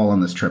machine at all on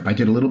this trip. I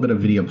did a little bit of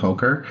video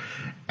poker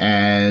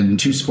and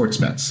 2 sports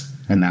bets,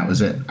 and that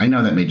was it. I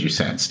know that made you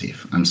sad,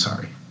 Steve. I'm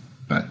sorry.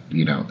 But,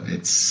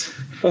 it's...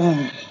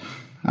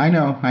 I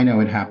know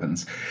it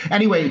happens.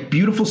 Anyway,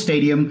 beautiful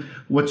stadium.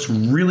 What's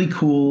really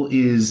cool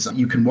is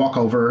you can walk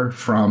over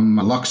from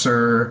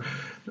Luxor,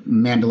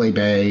 Mandalay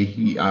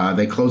Bay.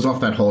 They close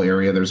off that whole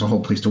area. There's a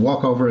whole place to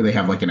walk over. They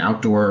have like an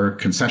outdoor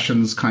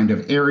concessions kind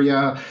of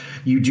area.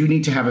 You do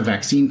need to have a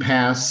vaccine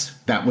pass.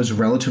 That was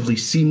relatively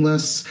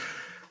seamless.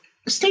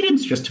 The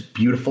stadium's just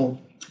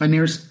beautiful. And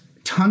there's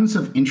tons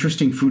of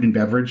interesting food and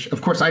beverage.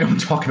 Of course, I don't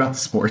talk about the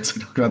sports.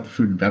 I talk about the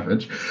food and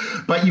beverage.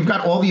 But you've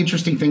got all the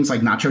interesting things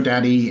like Nacho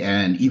Daddy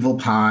and Evil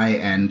Pie,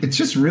 and it's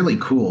just really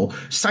cool.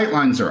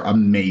 Sightlines are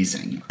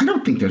amazing. I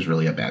don't think there's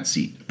really a bad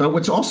seat. But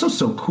what's also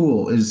so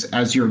cool is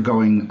as you're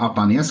going up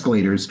on the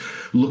escalators,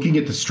 looking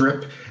at the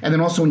strip, and then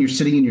also when you're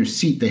sitting in your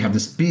seat, they have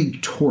this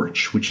big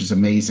torch, which is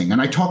amazing.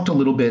 And I talked a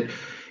little bit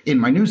in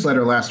my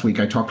newsletter last week,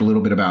 I talked a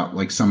little bit about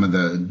like some of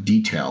the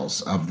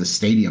details of the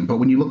stadium. But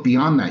when you look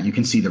beyond that, you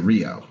can see the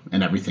Rio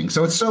and everything.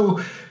 So it's so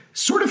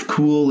sort of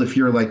cool if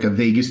you're like a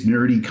Vegas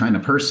nerdy kind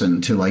of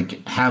person to like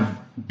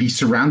be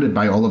surrounded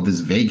by all of this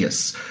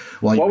Vegas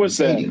while you're in the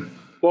stadium.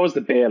 What was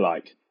the beer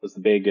like? Was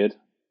the beer good?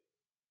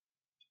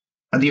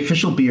 The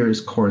official beer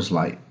is Coors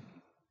Light.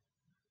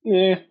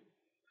 Yeah,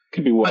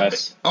 could be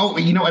worse. But,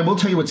 I will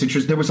tell you what's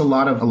interesting. There was a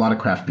lot of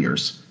craft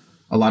beers.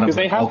 Because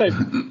they have those,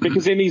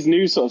 because in these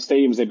new sort of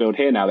stadiums they build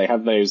here now, they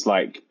have those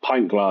like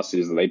pint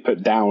glasses that they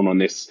put down on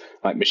this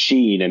like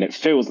machine, and it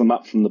fills them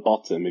up from the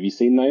bottom. Have you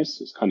seen those?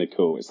 It's kind of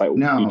cool. It's like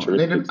no,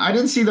 I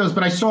didn't see those,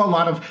 but I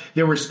saw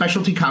there were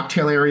specialty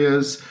cocktail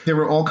areas. There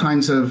were all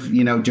kinds of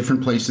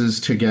different places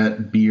to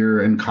get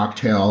beer and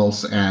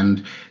cocktails,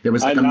 and there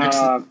was like a mix.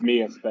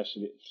 Me a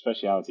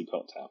specialty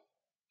cocktail.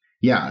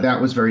 Yeah,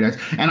 that was very nice.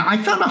 And I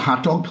found a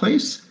hot dog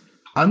place.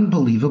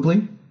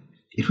 Unbelievably,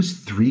 it was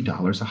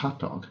 $3 a hot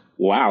dog.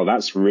 Wow,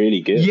 that's really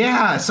good.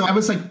 Yeah, so I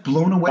was like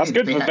blown away. That's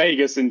good for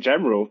Vegas in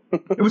general.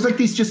 It was like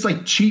these just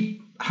like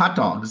cheap hot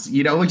dogs,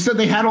 so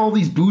they had all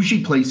these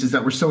bougie places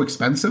that were so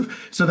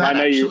expensive. So that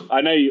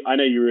I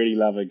know you really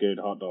love a good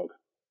hot dog.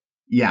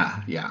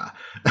 Yeah.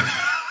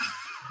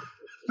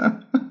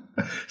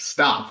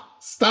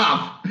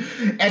 Stop.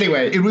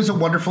 Anyway, it was a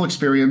wonderful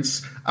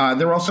experience.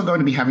 They're also going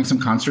to be having some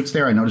concerts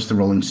there. I noticed the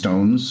Rolling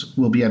Stones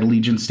will be at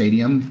Allegiant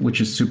Stadium,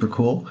 which is super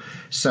cool.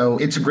 So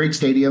it's a great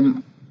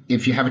stadium.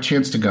 If you have a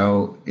chance to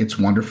go, it's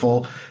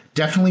wonderful.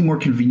 Definitely more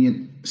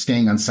convenient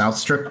staying on South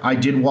Strip. I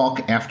did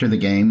walk after the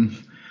game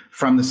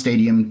from the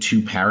stadium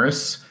to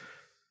Paris.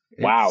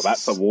 Wow,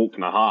 that's a walk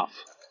and a half.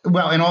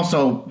 Well, and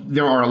also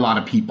there are a lot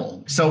of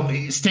people. So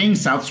staying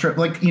South Strip,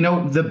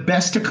 the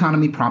best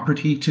economy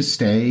property to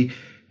stay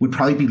would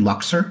probably be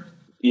Luxor.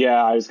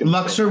 Yeah, I was going to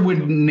say. Luxor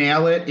would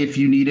nail it if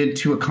you needed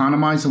to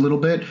economize a little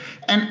bit.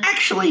 And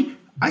actually,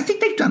 I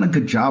think they've done a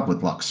good job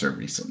with Luxor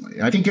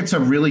recently. I think it's a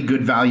really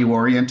good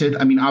value-oriented.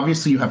 I mean,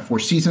 obviously you have Four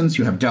Seasons,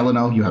 you have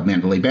Delano, you have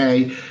Mandalay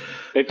Bay.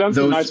 They've done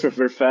some nice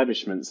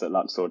refurbishments at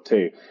Luxor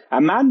too.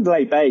 And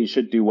Mandalay Bay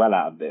should do well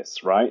out of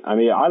this, right? I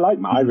mean,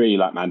 I really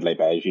like Mandalay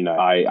Bay, as you know.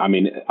 I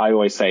mean, I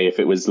always say if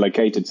it was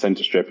located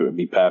center strip, it would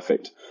be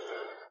perfect.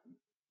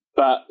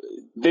 But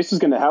this is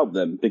going to help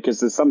them because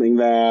there's something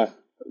there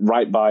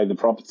right by the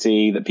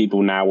property that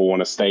people now will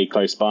want to stay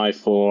close by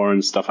for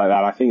and stuff like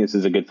that. I think this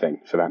is a good thing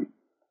for them.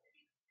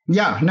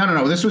 Yeah,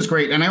 no. This was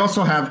great. And I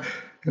also have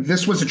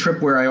This was a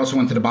trip where I also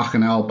went to the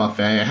Bacchanal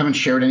buffet. I haven't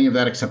shared any of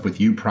that except with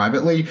you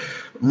privately.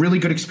 Really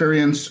good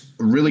experience,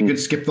 really good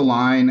skip the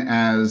line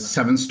as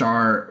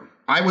 7-star.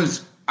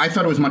 I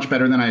thought it was much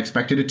better than I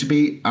expected it to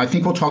be. I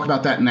think we'll talk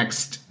about that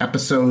next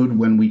episode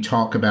when we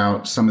talk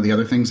about some of the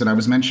other things that I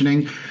was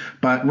mentioning.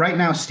 But right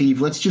now,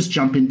 Steve, let's just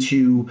jump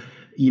into,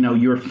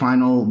 your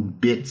final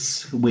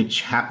bits,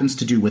 which happens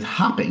to do with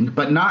hopping,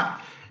 but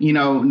not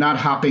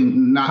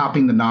hopping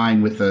the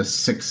 9 with a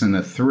 6 and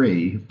a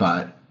 3,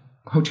 but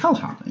hotel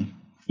hopping.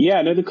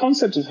 Yeah, no, the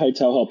concept of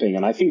hotel hopping,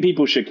 and I think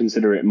people should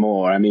consider it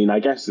more. I mean, I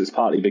guess it's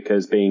partly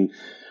because being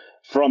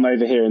from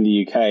over here in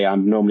the UK,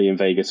 I'm normally in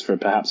Vegas for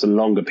perhaps a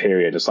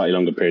slightly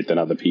longer period than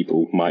other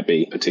people might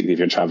be, particularly if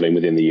you're traveling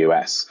within the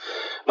US.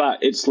 But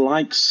it's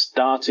like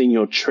starting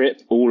your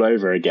trip all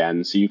over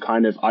again. So you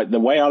the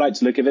way I like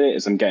to look at it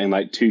is I'm getting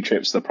like 2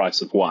 trips for the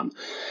price of 1.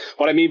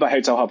 What I mean by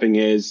hotel hopping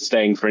is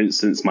staying, for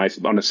instance,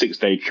 on a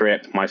 6-day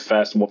trip. My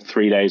first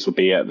 3 days will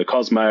be at the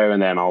Cosmo,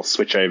 and then I'll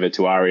switch over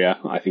to Aria.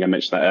 I think I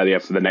mentioned that earlier,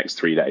 for the next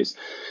 3 days.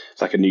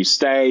 It's like a new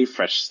stay,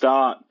 fresh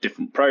start,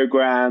 different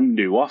program,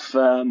 new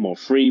offer, more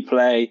free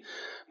play,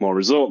 more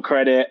resort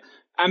credit.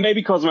 And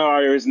maybe Cosmo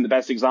Aria isn't the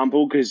best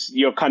example because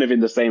you're kind of in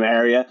the same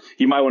area.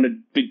 You might want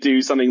to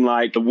do something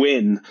like the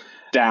Wynn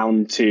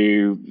down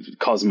to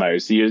Cosmo.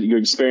 So you're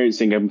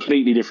experiencing a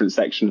completely different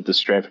section of the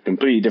Strip, a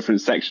completely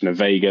different section of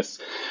Vegas.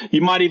 You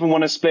might even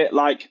want to split,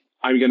 like,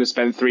 I'm going to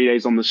spend 3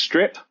 days on the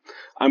Strip.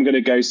 I'm going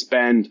to go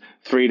spend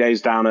 3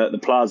 days down at the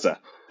Plaza,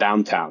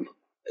 downtown.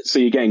 So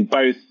you're getting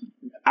both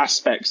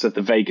aspects of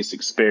the Vegas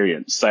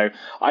experience. So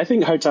I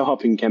think hotel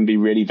hopping can be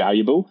really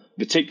valuable,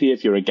 particularly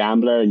if you're a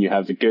gambler and you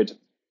have a good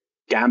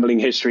gambling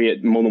history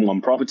at more than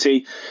one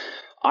property.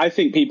 I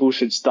think people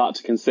should start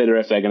to consider,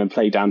 if they're going to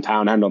play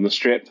downtown and on the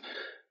Strip,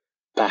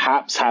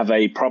 perhaps have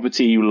a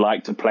property you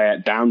like to play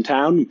at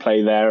downtown,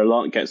 play there a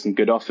lot, get some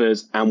good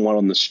offers, and one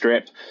on the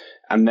Strip,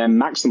 and then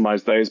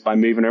maximize those by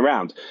moving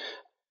around.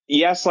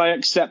 Yes, I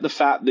accept the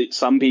fact that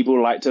some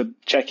people like to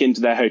check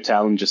into their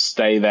hotel and just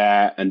stay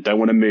there and don't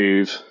want to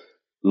move,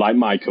 like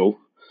Michael.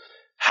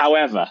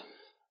 However,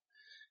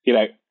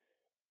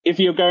 if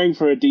you're going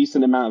for a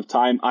decent amount of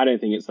time, I don't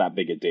think it's that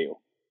big a deal.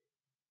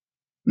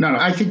 No,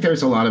 I think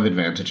there's a lot of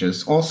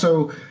advantages.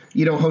 Also,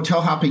 hotel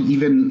hopping,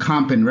 even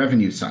comp and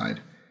revenue side.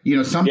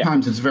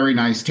 Sometimes it's very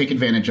nice. Take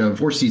advantage of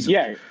Four Seasons.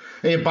 Yeah.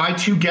 Buy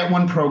 2, get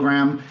 1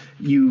 program.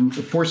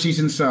 Four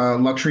Seasons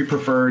luxury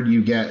preferred.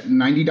 You get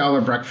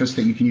 $90 breakfast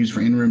that you can use for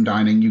in-room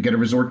dining. You get a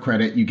resort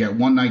credit. You get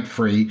 1 night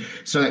free.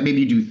 So that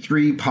maybe you do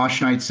 3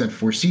 posh nights at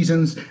Four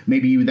Seasons.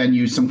 Maybe you then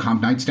use some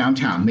comp nights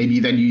downtown. Maybe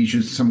then you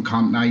use some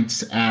comp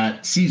nights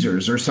at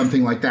Caesars or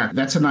something like that.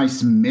 That's a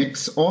nice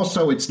mix.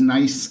 Also, it's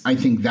nice, I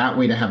think, that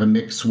way to have a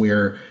mix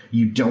where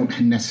you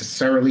don't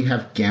necessarily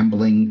have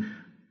gambling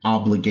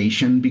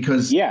obligation,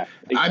 because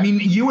exactly. I mean,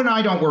 you and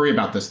I don't worry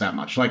about this that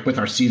much. Like with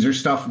our Caesar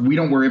stuff, we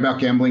don't worry about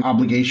gambling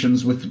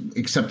obligations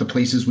except the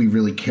places we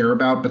really care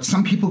about. But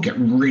some people get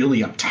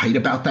really uptight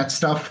about that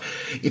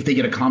stuff. If they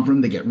get a comp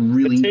room, they get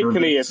really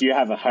particularly nervous. If you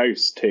have a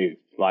host too.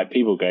 Like,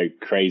 people go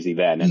crazy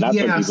then, and that's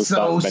when people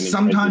start spending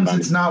sometimes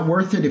crazy it's not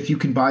worth it if you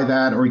can buy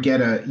that or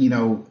get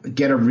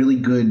a really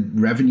good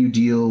revenue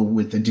deal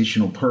with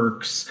additional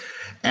perks.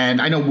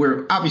 And I know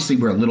we're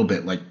a little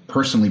bit like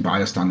personally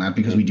biased on that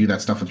because we do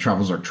that stuff with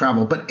Travelzard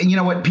Travel. But you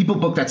know what? People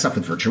book that stuff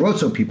with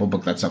Virtuoso. People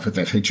book that stuff with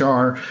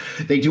FHR.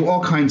 They do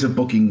all kinds of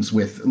bookings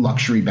with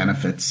luxury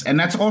benefits. And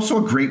that's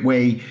also a great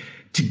way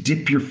to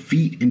dip your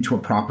feet into a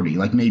property,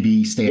 like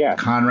maybe stay at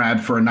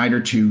Conrad for a night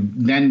or 2,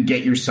 then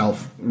get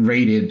yourself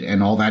rated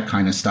and all that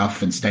kind of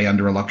stuff and stay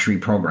under a luxury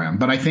program.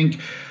 But I think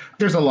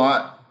there's a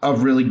lot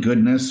of really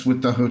goodness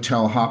with the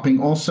hotel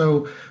hopping.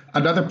 Also,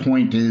 another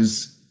point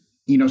is,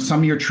 some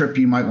of your trip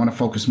you might want to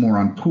focus more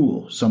on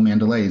pool. So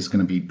Mandalay is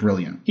going to be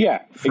brilliant.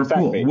 Yeah, for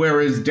exactly. Pool.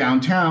 Whereas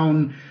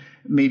downtown,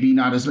 maybe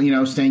not as,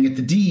 staying at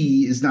the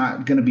D is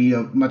not going to be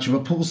much of a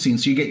pool scene.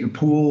 So you get your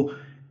pool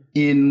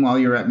in while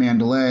you're at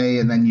Mandalay,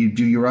 and then you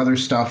do your other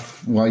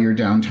stuff while you're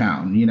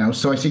downtown,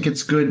 So I think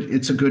it's good.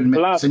 It's a good mix.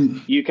 Plus,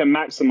 you can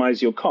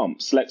maximize your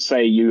comps. Let's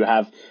say you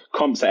have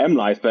comps at M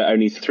Life, but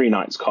only 3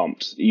 nights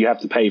comped. You have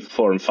to pay for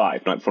 4 and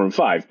 5, night 4 and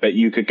 5, but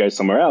you could go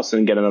somewhere else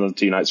and get another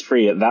 2 nights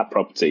free at that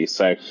property.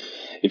 So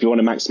if you want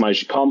to maximize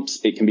your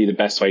comps, it can be the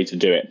best way to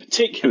do it,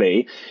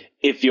 particularly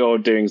if you're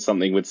doing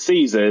something with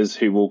Caesars,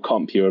 who will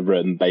comp you a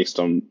room based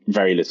on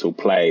very little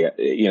play.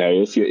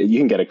 If you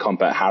can get a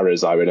comp at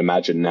Harrah's, I would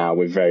imagine now,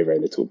 with very, very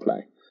little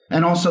play.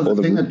 And also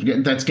the thing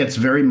that gets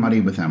very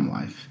muddy with M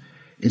Life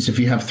is if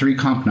you have 3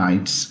 comp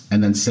nights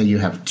and then say you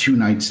have 2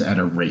 nights at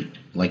a rate,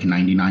 like a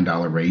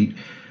 $99 rate,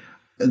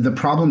 the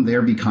problem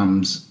there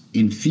becomes,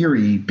 in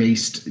theory,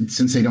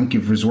 since they don't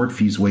give resort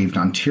fees waived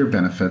on tier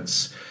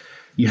benefits,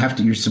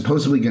 you're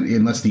supposedly going to,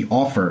 unless the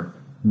offer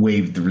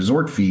waived the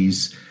resort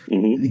fees,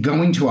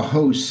 going to a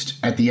host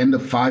at the end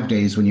of 5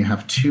 days when you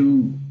have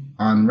 2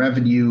 on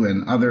revenue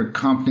and other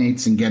comp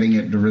nights and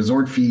getting the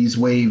resort fees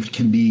waived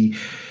can be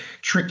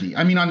tricky.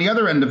 I mean, on the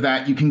other end of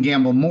that, you can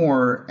gamble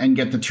more and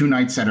get the 2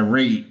 nights at a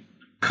rate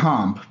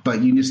comp,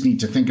 but you just need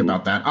to think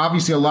about that.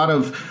 Obviously, a lot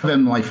of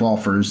M Life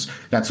offers,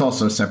 that's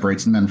also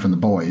separates the men from the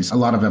boys. A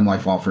lot of M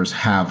Life offers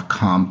have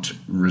comped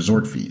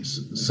resort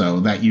fees. So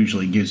that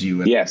usually gives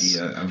you an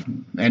idea of,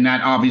 and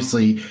that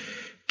obviously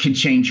can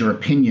change your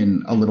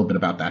opinion a little bit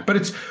about that. But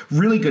it's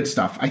really good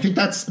stuff. I think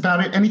that's about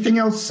it. Anything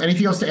else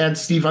to add,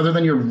 Steve, other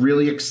than you're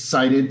really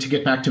excited to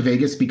get back to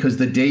Vegas because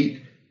the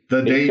date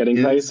it's getting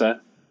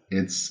closer.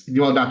 It's,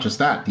 well, not just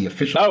that, the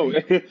official. Oh,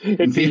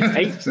 it's the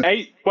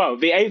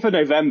 8th of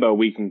November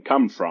we can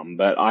come from,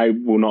 but I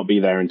will not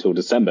be there until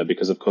December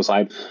because, of course,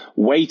 I'm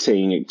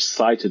waiting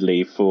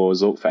excitedly for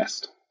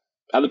Zorkfest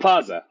at the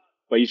Plaza,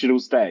 where you should all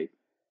stay.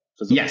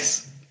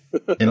 Yes,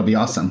 it'll be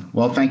awesome.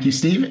 Well, thank you,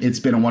 Steve. It's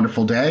been a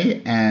wonderful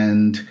day,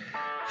 and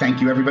thank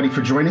you, everybody,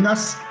 for joining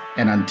us.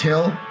 And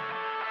until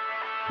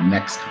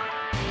next time.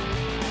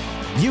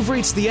 You've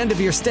reached the end of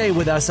your stay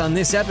with us on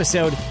this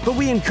episode, but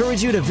we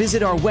encourage you to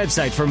visit our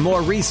website for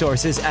more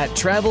resources at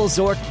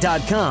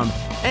TravelZork.com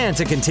and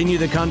to continue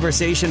the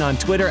conversation on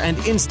Twitter and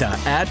Insta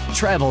at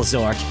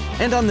TravelZork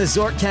and on the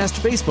Zorkcast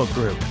Facebook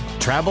group.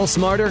 Travel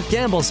smarter,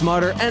 gamble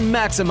smarter, and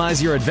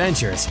maximize your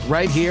adventures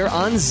right here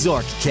on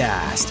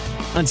Zorkcast.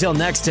 Until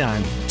next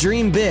time,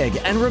 dream big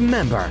and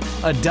remember,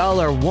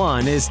 $1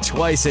 won is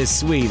twice as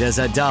sweet as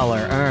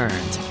 $1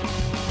 earned.